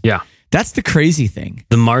 years. Yeah. That's the crazy thing.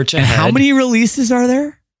 The March Ahead. And how many releases are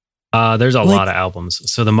there? There's a lot of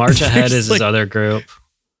albums. So the March Ahead is his other group.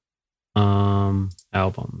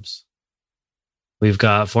 Albums. We've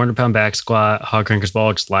got 400 Pound Back Squat, Hog Crankers Ball,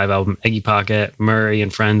 which is live album, Eggy Pocket, Murray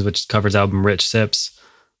and Friends, which covers album Rich Sips,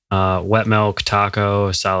 Wet Milk,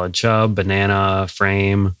 Taco, Solid Chub, Banana,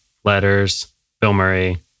 Frame, Letters, Bill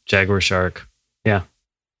Murray, Jaguar Shark. Yeah.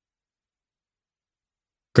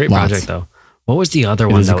 Great project though. What was the other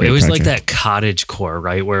one though? It was like that cottage core,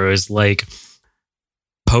 right? Where it was like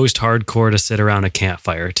post-hardcore to sit around a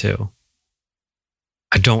campfire too.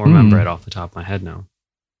 I don't remember it off the top of my head now.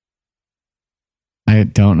 I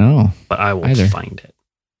don't know. But I will find it.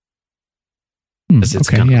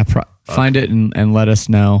 Okay, yeah. Find it and let us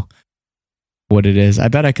know what it is. I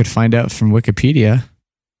bet I could find out from Wikipedia.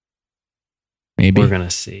 Maybe. We're going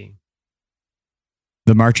to see.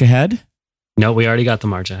 The March Ahead? No, we already got the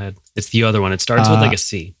March Ahead. It's the other one. It starts with like a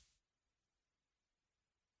C.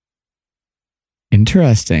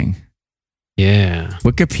 Interesting. Yeah.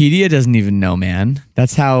 Wikipedia doesn't even know, man.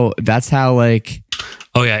 That's how like...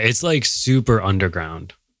 Oh yeah, it's like super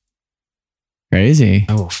underground. Crazy.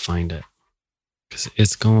 I will find it. Because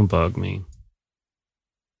it's going to bug me.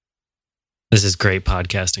 This is great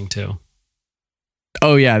podcasting too.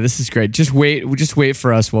 Oh yeah, this is great. Just wait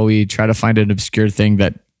for us while we try to find an obscure thing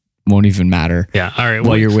that won't even matter. Yeah. All right.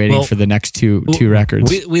 While you're waiting for the next two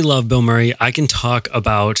records. We love Bill Murray. I can talk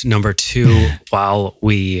about number 2 while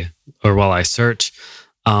I search.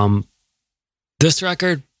 This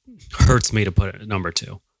record hurts me to put it at number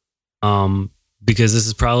 2. Because this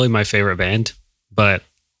is probably my favorite band, but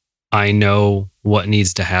I know what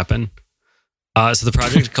needs to happen. So the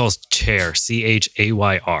project is called Chayr,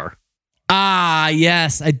 Chayr. Ah,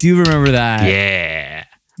 yes, I do remember that. Yeah.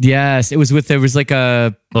 Yes, there was like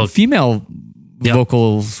a female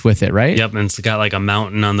vocals with it, right? Yep, and it's got like a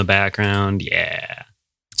mountain on the background. Yeah.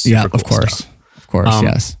 Yeah, cool of course. Stuff. Of course,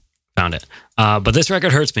 yes. Found it. But this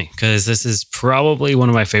record hurts me because this is probably one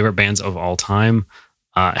of my favorite bands of all time.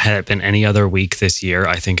 Had it been any other week this year,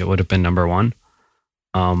 I think it would have been number one.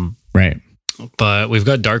 Right. But we've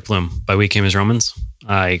got Dark Bloom by We Came as Romans.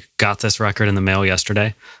 I got this record in the mail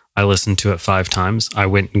yesterday. I listened to it 5 times. I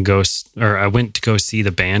went to go see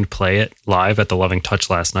the band play it live at the Loving Touch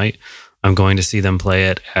last night. I'm going to see them play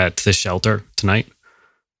it at the Shelter tonight.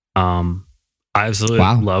 I absolutely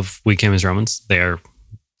love We Came as Romans. They're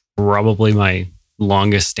probably my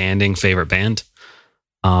longest standing favorite band.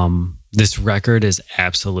 This record is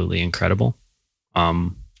absolutely incredible.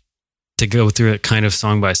 To go through it kind of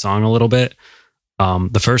song by song a little bit,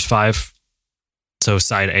 the first 5, so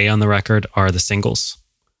side A on the record, are the singles.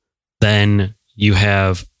 Then you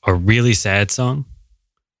have a really sad song.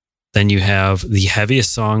 Then you have the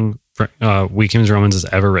heaviest song We Came as Romans has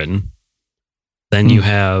ever written. Then you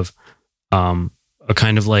have a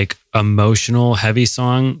kind of like emotional heavy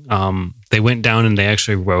song. They went down and they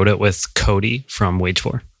actually wrote it with Cody from Wage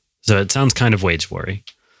War. So it sounds kind of Wage War-y,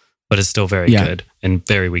 but it's still very good and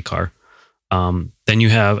very We Car. Then you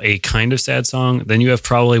have a kind of sad song. Then you have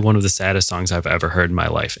probably one of the saddest songs I've ever heard in my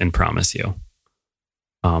life, in Promise You.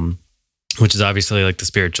 Which is obviously like the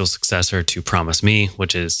spiritual successor to Promise Me,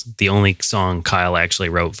 which is the only song Kyle actually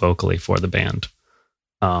wrote vocally for the band.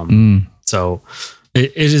 So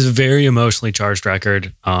it is a very emotionally charged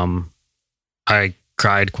record. I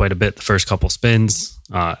cried quite a bit the first couple spins,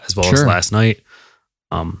 as well as last night.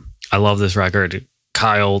 I love this record.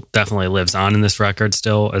 Kyle definitely lives on in this record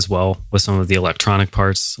still, as well, with some of the electronic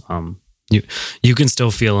parts. You can still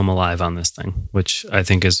feel him alive on this thing, which I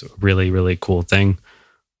think is a really, really cool thing.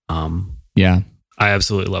 I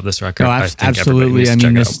absolutely love this record. No, absolutely. I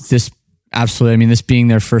mean, this absolutely. I mean, this being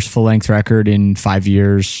their first full length record in 5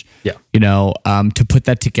 years. Yeah. To put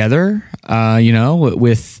that together,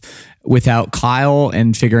 without Kyle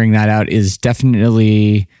and figuring that out is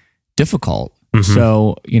definitely difficult. Mm-hmm.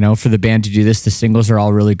 So, for the band to do this, the singles are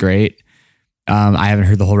all really great. I haven't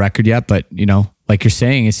heard the whole record yet, but like you're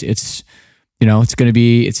saying, it's going to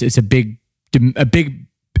be, it's a big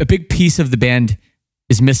piece of the band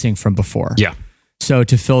is missing from before. Yeah. So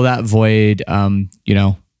to fill that void,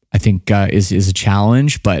 I think is a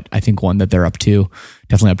challenge, but I think one that they're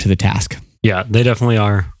definitely up to the task. Yeah, they definitely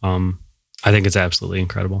are. I think it's absolutely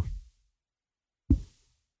incredible.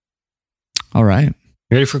 All right.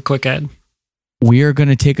 Ready for a quick ad? We are going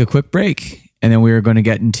to take a quick break, and then we are going to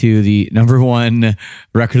get into the number one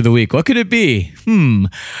record of the week. What could it be? We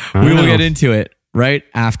will get into it right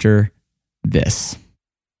after this.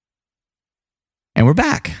 And we're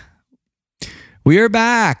back. We are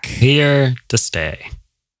back. Here to stay.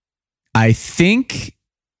 I think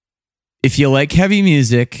if you like heavy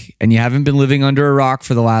music and you haven't been living under a rock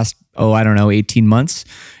for the last, 18 months,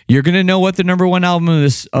 you're going to know what the number one album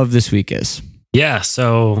of this week is. Yeah,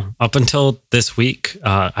 so up until this week,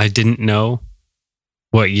 I didn't know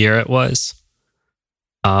what year it was.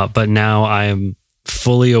 But now I'm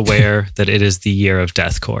fully aware that it is the year of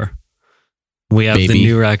deathcore. We have the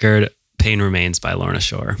new record, Pain Remains by Lorna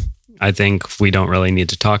Shore. I think we don't really need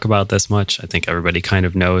to talk about this much. I think everybody kind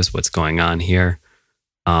of knows what's going on here.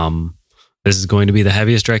 This is going to be the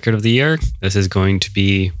heaviest record of the year. This is going to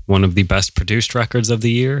be one of the best produced records of the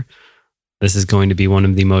year. This is going to be one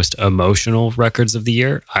of the most emotional records of the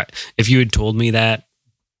year. If you had told me that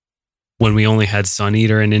when we only had Sun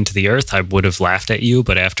Eater and Into the Earth, I would have laughed at you.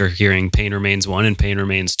 But after hearing Pain Remains 1 and Pain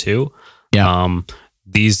Remains 2,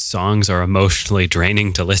 these songs are emotionally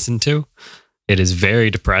draining to listen to. It is very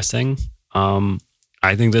depressing.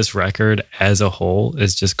 I think this record as a whole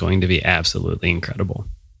is just going to be absolutely incredible.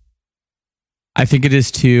 I think it is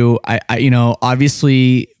too. I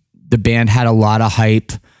obviously the band had a lot of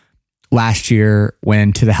hype last year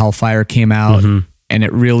when To the Hellfire came out, and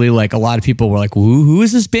it really, like, a lot of people were like, who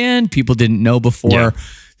is this band? People didn't know before. Yeah.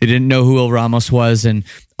 They didn't know who Il Ramos was and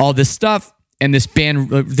all this stuff. And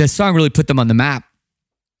this song really put them on the map.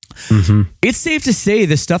 Mm-hmm. It's safe to say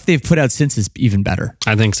the stuff they've put out since is even better.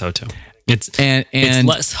 I think so too. It's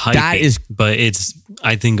less hypey, but it's,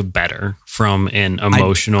 I think, better from an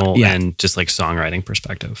emotional and just like songwriting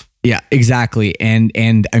perspective. Yeah, exactly. And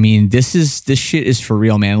I mean, this shit is for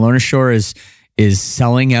real, man. Lorna Shore is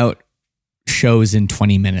selling out shows in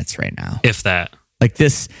 20 minutes right now. If that. Like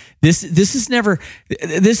this is never.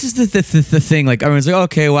 This is the thing. Like, everyone's like,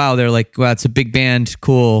 okay, wow, they're like, wow, it's a big band,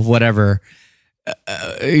 cool, whatever.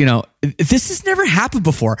 This has never happened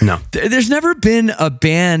before. No, there's never been a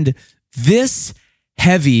band this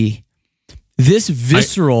heavy, this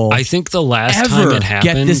visceral. I think the last time it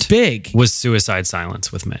happened get this big was Suicide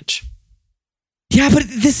Silence with Mitch. Yeah, but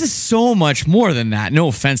this is so much more than that. No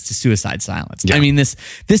offense to Suicide Silence. Yeah. I mean, this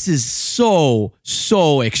is so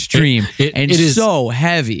extreme and it is so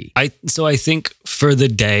heavy. I think for the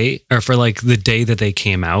day, or for like the day that they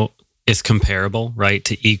came out, is comparable, right,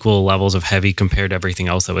 to equal levels of heavy compared to everything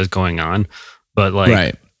else that was going on. But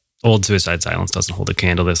like old Suicide Silence doesn't hold a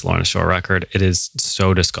candle to this Lorna Shore record. It is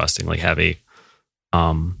so disgustingly heavy.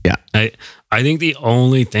 I think the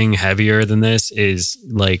only thing heavier than this is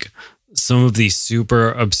like some of the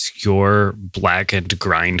super obscure blackened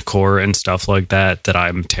grindcore and stuff like that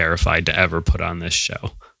I'm terrified to ever put on this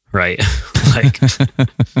show. Right.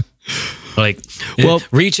 Well,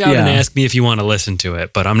 reach out and ask me if you want to listen to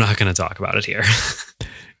it, but I'm not going to talk about it here.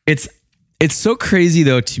 It's so crazy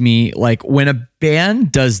though to me, like when a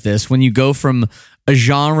band does this, when you go from a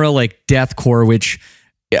genre like deathcore, which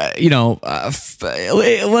a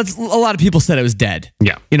lot of people said it was dead.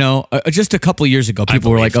 Yeah. Just a couple of years ago,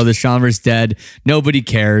 people were like, oh, this genre is dead. Nobody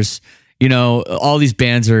cares. All these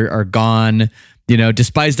bands are gone.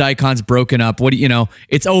 Despised Icons broken up.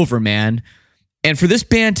 It's over, man. And for this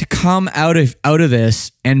band to come out of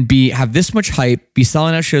this and have this much hype, be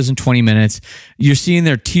selling out shows in 20 minutes, you're seeing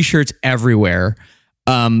their t-shirts everywhere.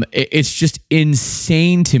 It's just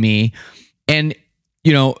insane to me. And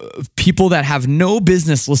people that have no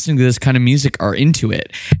business listening to this kind of music are into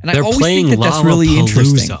it. And they're I always playing think that's really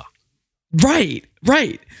interesting. Right.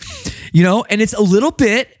 And it's a little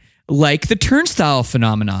bit like the Turnstile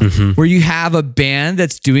phenomenon, where you have a band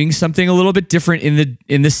that's doing something a little bit different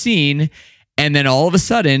in the scene, and then all of a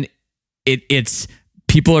sudden it's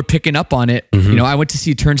people are picking up on it. I went to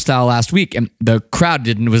see Turnstile last week, and the crowd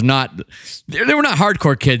they were not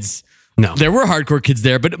hardcore kids. No, there were hardcore kids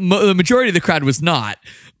there, but the majority of the crowd was not.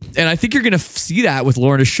 And I think you're going to see that with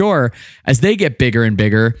Lorna Shore as they get bigger and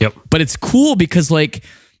bigger. Yep. But it's cool because like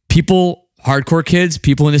hardcore kids,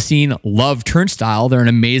 people in the scene love Turnstile. They're an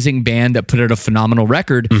amazing band that put out a phenomenal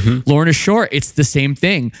record. Lorna Shore, it's the same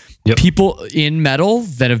thing. Yep. People in metal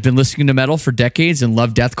that have been listening to metal for decades and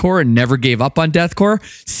love deathcore and never gave up on deathcore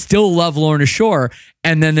still love Lorna Shore.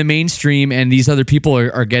 And then the mainstream and these other people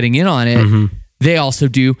are getting in on it. They also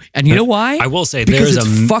do. And you know why? I will say because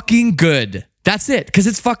it's fucking good. That's it. Because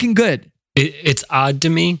it's fucking good. It's odd to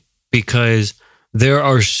me because there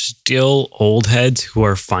are still old heads who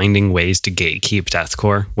are finding ways to gatekeep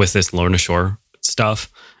deathcore with this Lorna Shore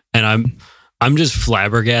stuff. And I'm just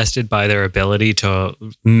flabbergasted by their ability to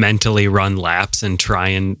mentally run laps and try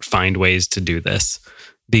and find ways to do this.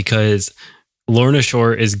 Because Lorna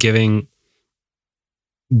Shore is giving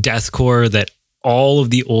deathcore that all of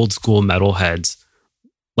the old school metalheads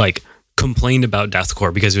like complained about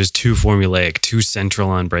deathcore because it was too formulaic, too central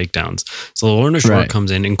on breakdowns. So Lorna Shore comes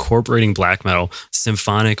in incorporating black metal,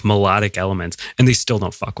 symphonic, melodic elements, and they still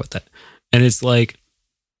don't fuck with it. And it's like,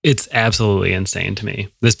 it's absolutely insane to me.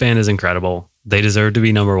 This band is incredible. They deserve to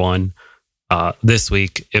be number one this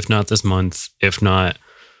week, if not this month, if not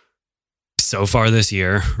so far this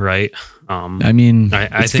year, right?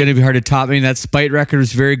 It's going to be hard to top. That Spite record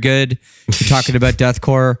was very good. You're talking about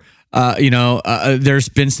deathcore. There's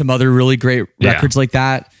been some other really great records like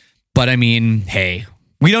that. But hey,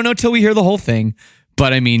 we don't know till we hear the whole thing.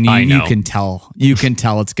 But you can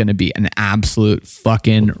tell it's going to be an absolute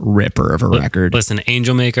fucking ripper of a record. Listen,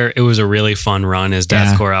 Angel Maker, it was a really fun run as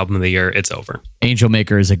deathcore album of the year. It's over. Angel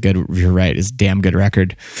Maker is you're right, is a damn good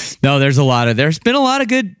record. No, there's been a lot of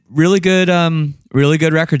good, really good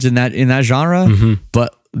records in that genre.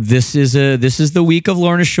 But this is the week of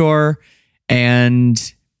Lorna Shore,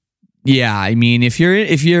 and yeah, if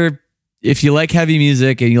you like heavy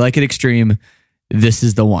music and you like it extreme, this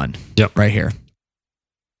is the one. Yep, right here.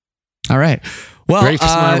 All right. Well, ready for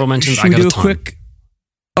some honorable mentions? I got a ton.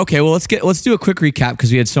 Let's do a quick recap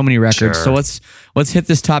because we had so many records. Sure. So let's hit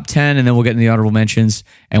this top 10 and then we'll get into the honorable mentions,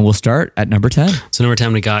 and we'll start at number 10. So number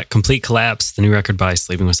 10, we got Complete Collapse, the new record by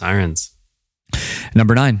Sleeping with Sirens.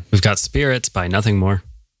 Number 9, we've got Spirits by Nothing More.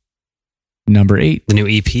 Number 8, the new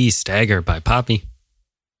EP Stagger by Poppy.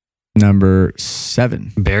 Number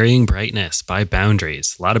 7, Burying Brightness by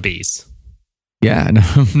Boundaries. A lot of B's. Yeah.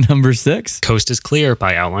 Number 6, Coast is Clear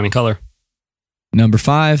by Outline and Color. Number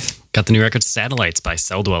 5, got the new record Satellites by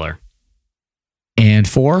Cell Dweller. And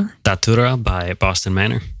 4, Datura by Boston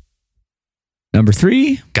Manor. Number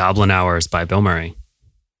 3, Goblin Hours by Bill Murray.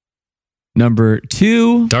 Number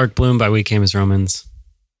 2, Dark Bloom by We Came as Romans.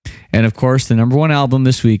 And of course, the number 1 album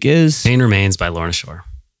this week is Pain Remains by Lorna Shore.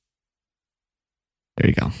 There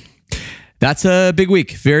you go. That's a big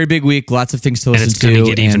week. Very big week. Lots of things to listen to. And it's going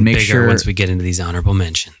to get even bigger once we get into these honorable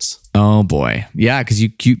mentions. Oh boy, yeah, because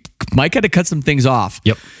you might got to cut some things off.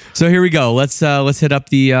 Yep. So here we go. Let's hit up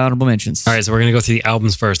the honorable mentions. All right, so we're gonna go through the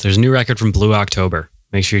albums first. There's a new record from Blue October.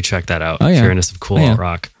 Make sure you check that out if you're into some cool alt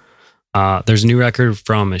rock. There's a new record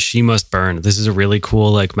from She Must Burn. This is a really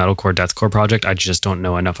cool like metalcore, deathcore project. I just don't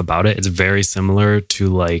know enough about it. It's very similar to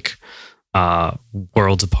like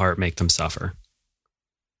Worlds Apart, Make Them Suffer.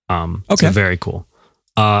 Okay, so very cool.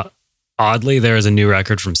 Oddly, there is a new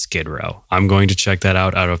record from Skid Row. I'm going to check that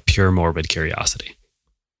out of pure morbid curiosity.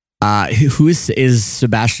 Who is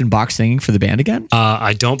Sebastian Bach singing for the band again?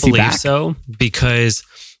 I don't believe so, because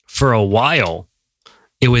for a while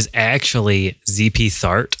it was actually ZP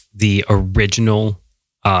Thart, the original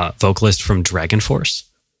vocalist from Dragon Force,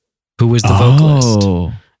 who was the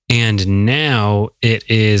vocalist. And now it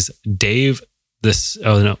is Dave. That's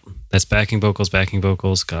backing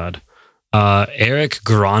vocals. God. Eric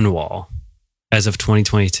Gronwall as of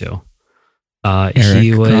 2022.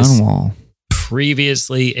 He was Gronwall.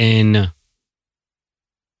 Previously in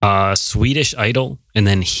Swedish Idol, and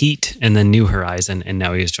then Heat, and then New Horizon, and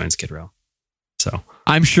now he has joined Skid Row. So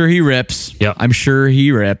I'm sure he rips. Yep. I'm sure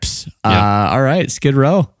he rips. Yep. All right, Skid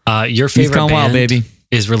Row. Your favorite band baby.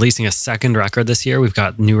 Is releasing a second record this year. We've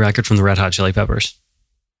got a new record from the Red Hot Chili Peppers.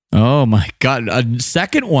 Oh my God. A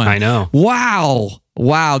second one. I know.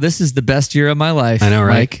 Wow. This is the best year of my life. I know,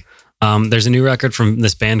 right? There's a new record from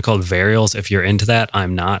this band called Varials. If you're into that,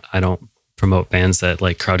 I'm not. I don't promote bands that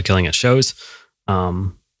like crowd killing at shows.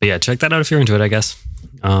 But yeah, check that out if you're into it, I guess.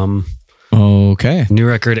 Okay. New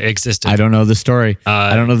record existed. I don't know the story.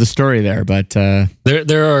 I don't know the story there, but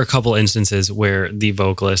there are a couple instances where the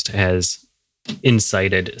vocalist has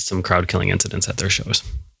incited some crowd killing incidents at their shows.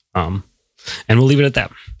 And we'll leave it at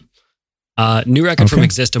that. New record from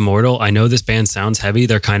Exist Immortal. I know this band sounds heavy.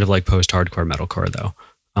 They're kind of like post-hardcore metalcore though.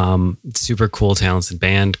 Super cool, talented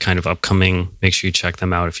band, kind of upcoming. Make sure you check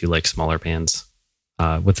them out if you like smaller bands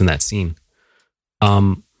within that scene.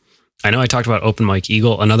 I know I talked about Open Mike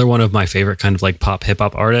Eagle. Another one of my favorite kind of like pop hip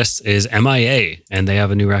hop artists is MIA, and they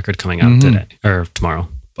have a new record coming out today or tomorrow.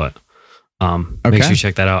 But make sure you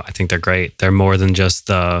check that out. I think they're great. They're more than just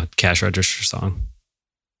the cash register song.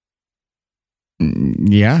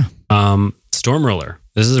 Yeah. Stormruller.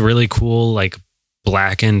 This is a really cool, like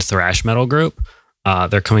blackened thrash metal group.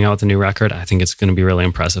 They're coming out with a new record. I think it's going to be really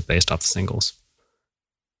impressive based off the singles.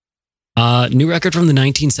 New record from the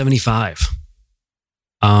 1975.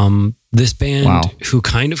 This band who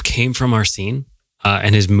kind of came from our scene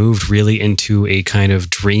and has moved really into a kind of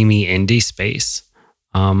dreamy indie space.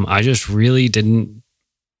 I just really the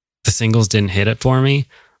singles didn't hit it for me,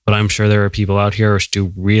 but I'm sure there are people out here who are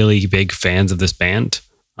still really big fans of this band.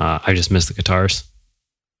 I just miss the guitars.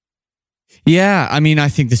 Yeah, I mean, I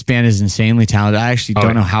think this band is insanely talented. I actually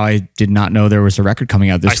don't know how I did not know there was a record coming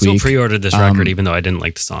out this week. I still pre-ordered this record even though I didn't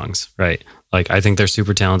like the songs, right? Like, I think they're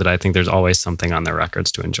super talented. I think there's always something on their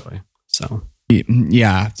records to enjoy. So,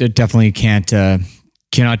 yeah, definitely cannot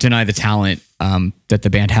deny the talent that the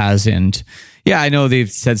band has. And yeah, I know they've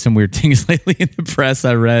said some weird things lately in the press.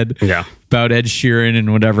 I read about Ed Sheeran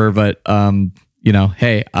and whatever, but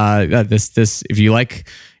hey, this if you like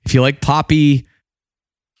poppy.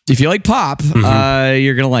 If you like pop,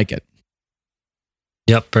 you're going to like it.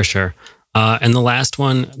 Yep, for sure. And the last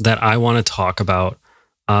one that I want to talk about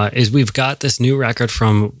is we've got this new record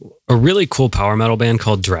from a really cool power metal band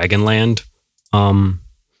called Dragonland. Power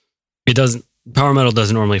metal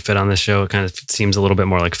doesn't normally fit on this show. It kind of seems a little bit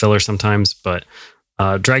more like filler sometimes, but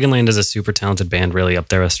Dragonland is a super talented band, really up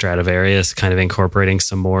there with Stradivarius, kind of incorporating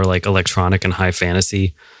some more like electronic and high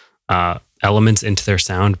fantasy elements into their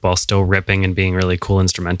sound while still ripping and being really cool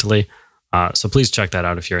instrumentally. So please check that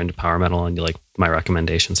out if you're into power metal and you like my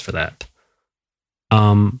recommendations for that.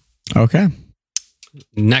 Okay.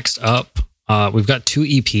 Next up, we've got 2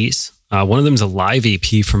 EPs. One of them is a live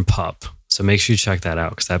EP from Pup. So make sure you check that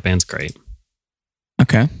out because that band's great.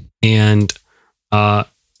 Okay. And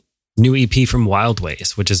new EP from Wild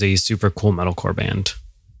Ways, which is a super cool metalcore band.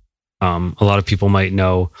 A lot of people might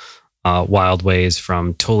know Wild Ways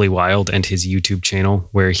from Totally Wild and his YouTube channel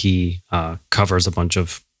where he covers a bunch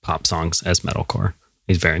of pop songs as metalcore.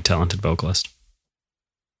 He's a very talented vocalist.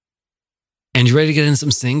 And you ready to get in some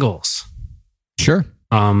singles? Sure.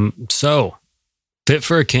 So Fit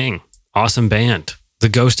for a King, awesome band. The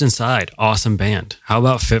Ghost Inside, awesome band. How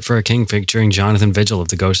about Fit for a King featuring Jonathan Vigil of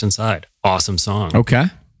The Ghost Inside? Awesome song. Okay.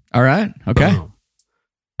 All right. Okay.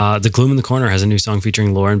 The Gloom in the Corner has a new song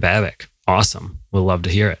featuring Lauren Babic. Awesome. We'll love to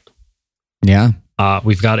hear it. Yeah.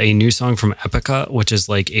 We've got a new song from Epica, which is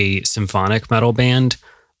like a symphonic metal band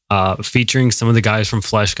featuring some of the guys from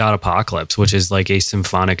Flesh God Apocalypse, which is like a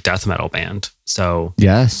symphonic death metal band. So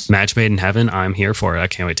yes, Match Made in Heaven, I'm here for it. I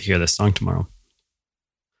can't wait to hear this song tomorrow.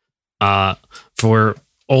 For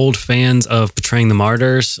old fans of Betraying the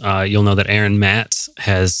Martyrs, you'll know that Aaron Matz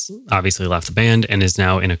has obviously left the band and is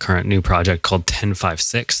now in a current new project called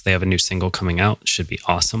 1056. They have a new single coming out. Should be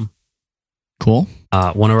awesome. Cool.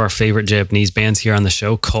 One of our favorite Japanese bands here on the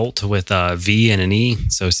show, Cult, with V and an E,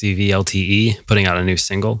 so CVLTE, putting out a new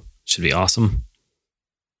single. Should be awesome.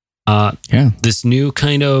 This new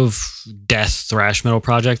kind of death thrash metal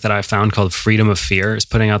project that I found called Freedom of Fear is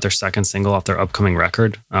putting out their second single off their upcoming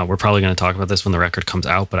record. We're probably going to talk about this when the record comes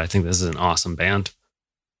out, but I think this is an awesome band.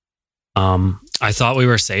 I thought we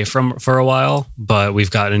were safe for a while, but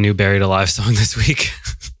we've got a new Buried Alive song this week.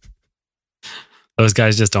 Those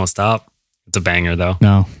guys just don't stop. It's a banger, though.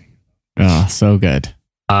 No. Oh, so good.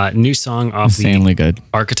 New song off Insanely good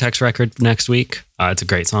Architects record next week. It's a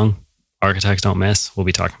great song. Architects Don't Miss. We'll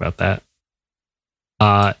be talking about that.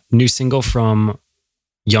 New single from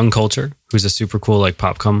Young Culture, who's a super cool like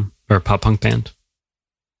pop punk band.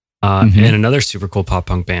 And another super cool pop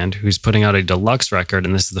punk band who's putting out a deluxe record,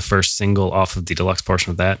 and this is the first single off of the deluxe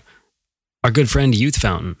portion of that. Our good friend Youth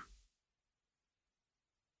Fountain.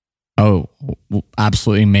 Oh,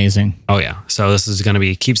 absolutely amazing. Oh, yeah. So this is going to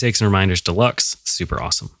be Keepsakes and Reminders Deluxe. Super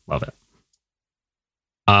awesome. Love it.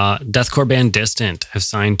 Deathcore band Distant have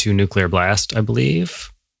signed to Nuclear Blast, I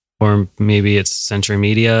believe. Or maybe it's Century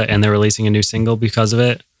Media, and they're releasing a new single because of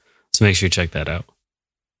it. So make sure you check that out.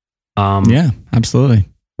 Yeah, absolutely.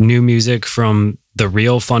 New music from the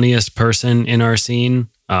real funniest person in our scene,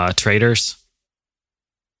 Traitors.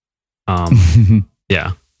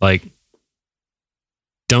 Yeah, like,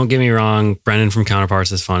 don't get me wrong, Brendan from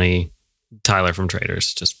Counterparts is funny. Tyler from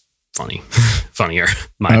Traitors, just funny. Funnier,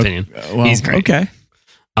 my opinion. Well, he's great. Okay.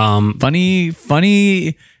 Funny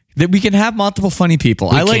that we can have multiple funny people.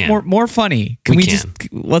 I like more funny.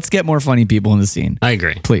 Let's get more funny people in the scene. I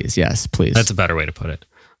agree. Please. Yes, please. That's a better way to put it.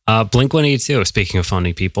 Blink-182, speaking of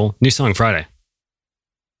funny people, new song Friday.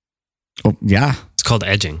 Oh, yeah. It's called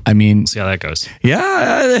Edging. I mean, we'll see how that goes.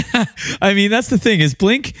 Yeah. I mean, that's the thing. Is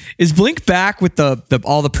Blink back with the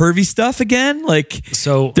all the pervy stuff again? Like,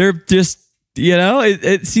 so they're just,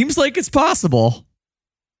 it seems like it's possible.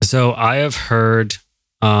 So I have heard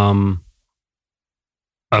a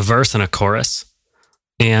verse and a chorus,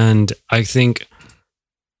 and I think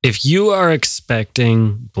if you are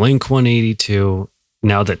expecting Blink-182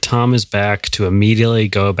 now that Tom is back to immediately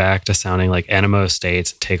go back to sounding like Enema of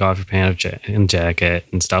States, Take Off Your Pants and Jacket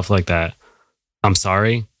and stuff like that, I'm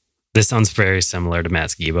sorry. This sounds very similar to Matt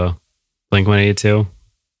Skiba, Blink-182,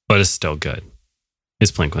 but it's still good. It's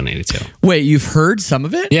Blink-182. Wait, you've heard some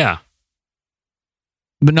of it? Yeah.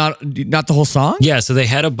 But not the whole song? Yeah, so they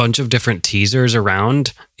had a bunch of different teasers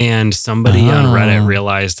around, and somebody on Reddit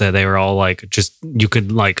realized that they were all like, you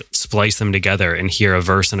could like splice them together and hear a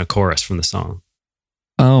verse and a chorus from the song.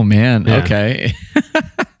 Oh, man. Yeah. Okay.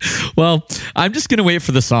 Well, I'm just going to wait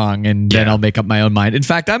for the song and then I'll make up my own mind. In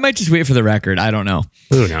fact, I might just wait for the record. I don't know.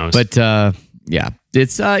 Who knows? But yeah,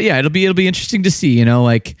 it's it'll be interesting to see,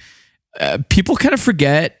 people kind of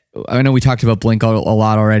forget. I know we talked about Blink a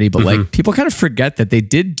lot already, but like people kind of forget that they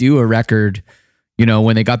did do a record,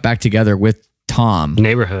 when they got back together with Tom.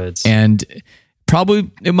 Neighborhoods. And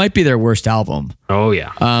probably it might be their worst album. Oh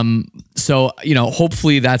yeah. So,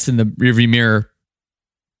 hopefully that's in the rearview mirror,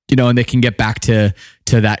 and they can get back to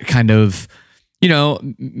that kind of,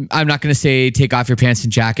 I'm not going to say Take Off Your Pants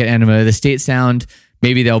and Jacket, Enema of the State sound.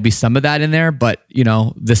 Maybe there'll be some of that in there, but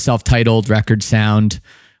the self-titled record sound,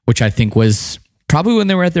 which I think was probably when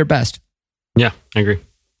they were at their best. Yeah, I agree.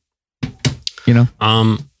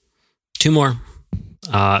 Two more.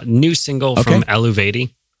 New single from Eluvati.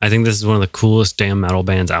 I think this is one of the coolest damn metal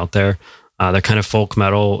bands out there. They're kind of folk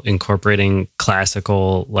metal, incorporating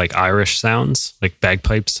classical like Irish sounds, like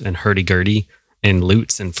bagpipes and hurdy-gurdy and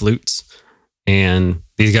lutes and flutes. And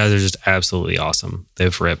these guys are just absolutely awesome.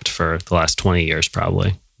 They've ripped for the last 20 years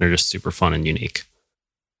probably. They're just super fun and unique.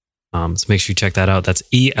 So make sure you check that out. That's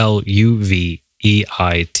ELUVEITIE,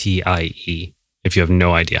 if you have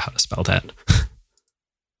no idea how to spell that.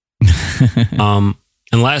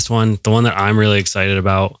 And last one, the one that I'm really excited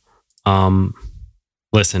about.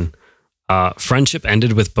 Listen, friendship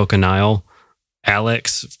ended with Book of Nile.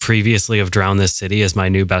 Alex, previously of Drown This City, is my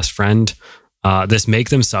new best friend. This Make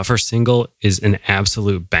Them Suffer single is an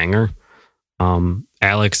absolute banger.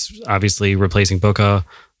 Alex, obviously replacing Booka,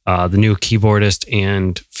 the new keyboardist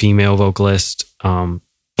and female vocalist.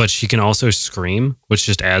 But she can also scream, which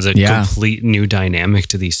just adds a complete new dynamic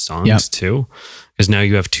to these songs too. Because now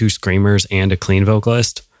you have two screamers and a clean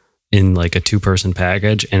vocalist. in like a 2-person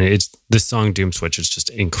package, and this song Doom Switch is just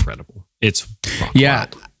incredible. It's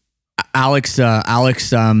wild. Alex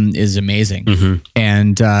is amazing,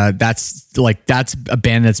 and that's a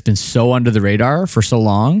band that's been so under the radar for so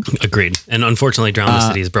long. Agreed. And unfortunately, Drama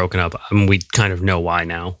City is broken up. We kind of know why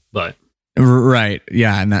now, but right,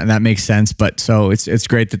 yeah, and that makes sense. But so it's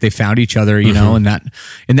great that they found each other, you know, in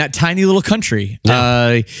that tiny little country,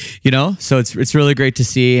 you know. So it's really great to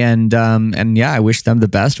see, and yeah, I wish them the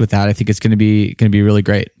best with that. I think it's going to be really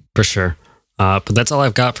great for sure. But that's all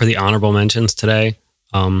I've got for the honorable mentions today.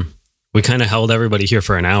 We kind of held everybody here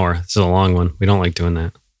for an hour. This is a long one. We don't like doing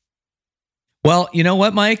that. Well, you know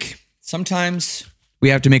what, Mike? Sometimes we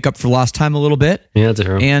have to make up for lost time a little bit. Yeah, that's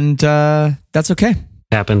true. And that's okay.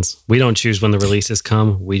 Happens. We don't choose when the releases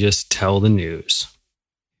come. We just tell the news.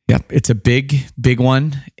 Yep. It's a big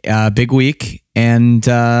one, big week. And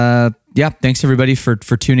yeah, thanks everybody for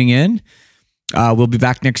tuning in. We'll be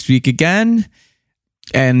back next week again.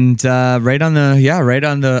 And right on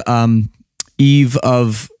the eve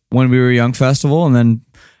of When We Were Young Festival, and then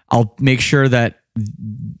I'll make sure that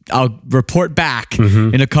I'll report back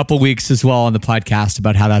in a couple weeks as well on the podcast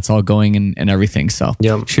about how that's all going and everything. So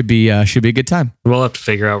should be a good time. We'll have to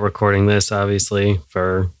figure out recording this, obviously,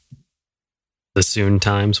 for the soon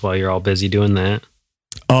times while you're all busy doing that.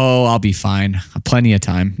 Oh, I'll be fine. Plenty of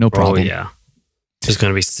time. No problem. Oh, yeah. Just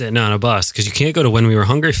going to be sitting on a bus because you can't go to When We Were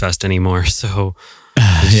Hungry Fest anymore. So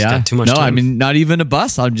got too much time. I mean, not even a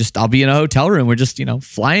bus. I'll be in a hotel room. We're just,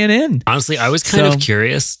 flying in. Honestly, I was kind of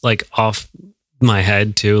curious, like off my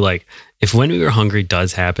head too, like if When We Were Hungry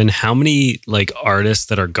does happen, how many like artists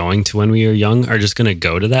that are going to When We Were Young are just going to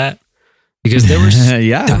go to that? Because there were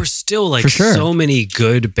there were still like so many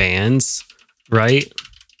good bands, right?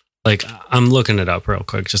 Like I'm looking it up real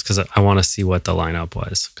quick just because I want to see what the lineup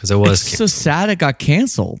was, because it was so sad it got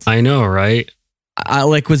canceled. I know, right?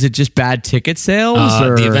 Was it just bad ticket sales?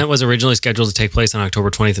 The event was originally scheduled to take place on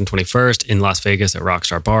October 20th and 21st in Las Vegas at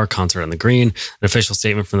Rockstar Bar, Concert on the Green. An official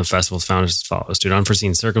statement from the festival's founders as follows: due to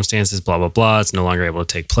unforeseen circumstances, blah, blah, blah, it's no longer able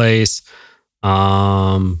to take place.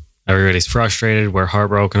 Everybody's frustrated. We're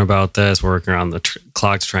heartbroken about this. We're working around the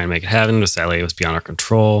clock to try and make it happen, but sadly it was beyond our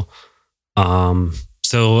control.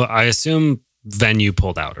 So I assume venue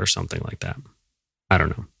pulled out or something like that. I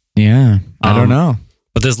don't know. Yeah, I don't know.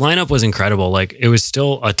 But this lineup was incredible. Like it was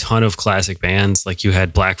still a ton of classic bands. Like you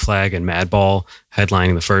had Black Flag and Madball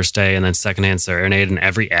headlining the first day, and then Secondhand Serenade and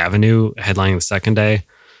Every Avenue headlining the second day,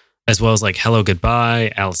 as well as like Hello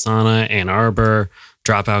Goodbye, Alisana, Ann Arbor,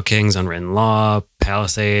 Dropout Kings, Unwritten Law,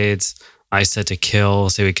 Palisades, I Set to Kill,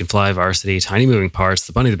 Say We Can Fly, Varsity, Tiny Moving Parts,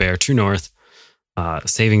 The Bunny the Bear, True North,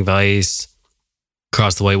 Saving Vice,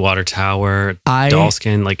 Across the Whitewater Tower,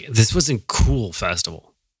 Dollskin. Like this was a cool festival.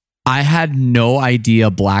 I had no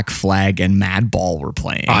idea Black Flag and Madball were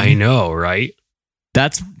playing. I know, right?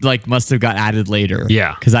 That's like must have got added later.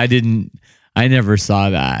 Yeah. Because I never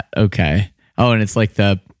saw that. Okay. Oh, and it's like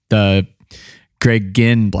the Greg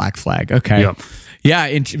Ginn Black Flag. Okay. Yep.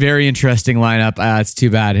 Yeah, very interesting lineup. It's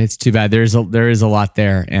too bad. It's too bad. There is a lot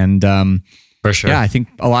there. And for sure. Yeah, I think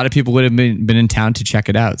a lot of people would have been in town to check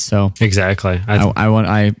it out. So exactly.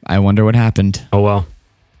 I wonder what happened. Oh well.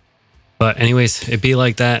 But anyways, it'd be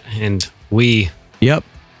like that, and we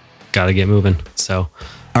got to get moving. So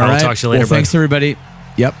I'll talk to you later. Well, thanks, everybody.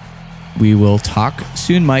 Yep. We will talk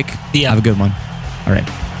soon, Mike. Yeah. Have a good one. All right.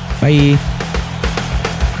 Bye.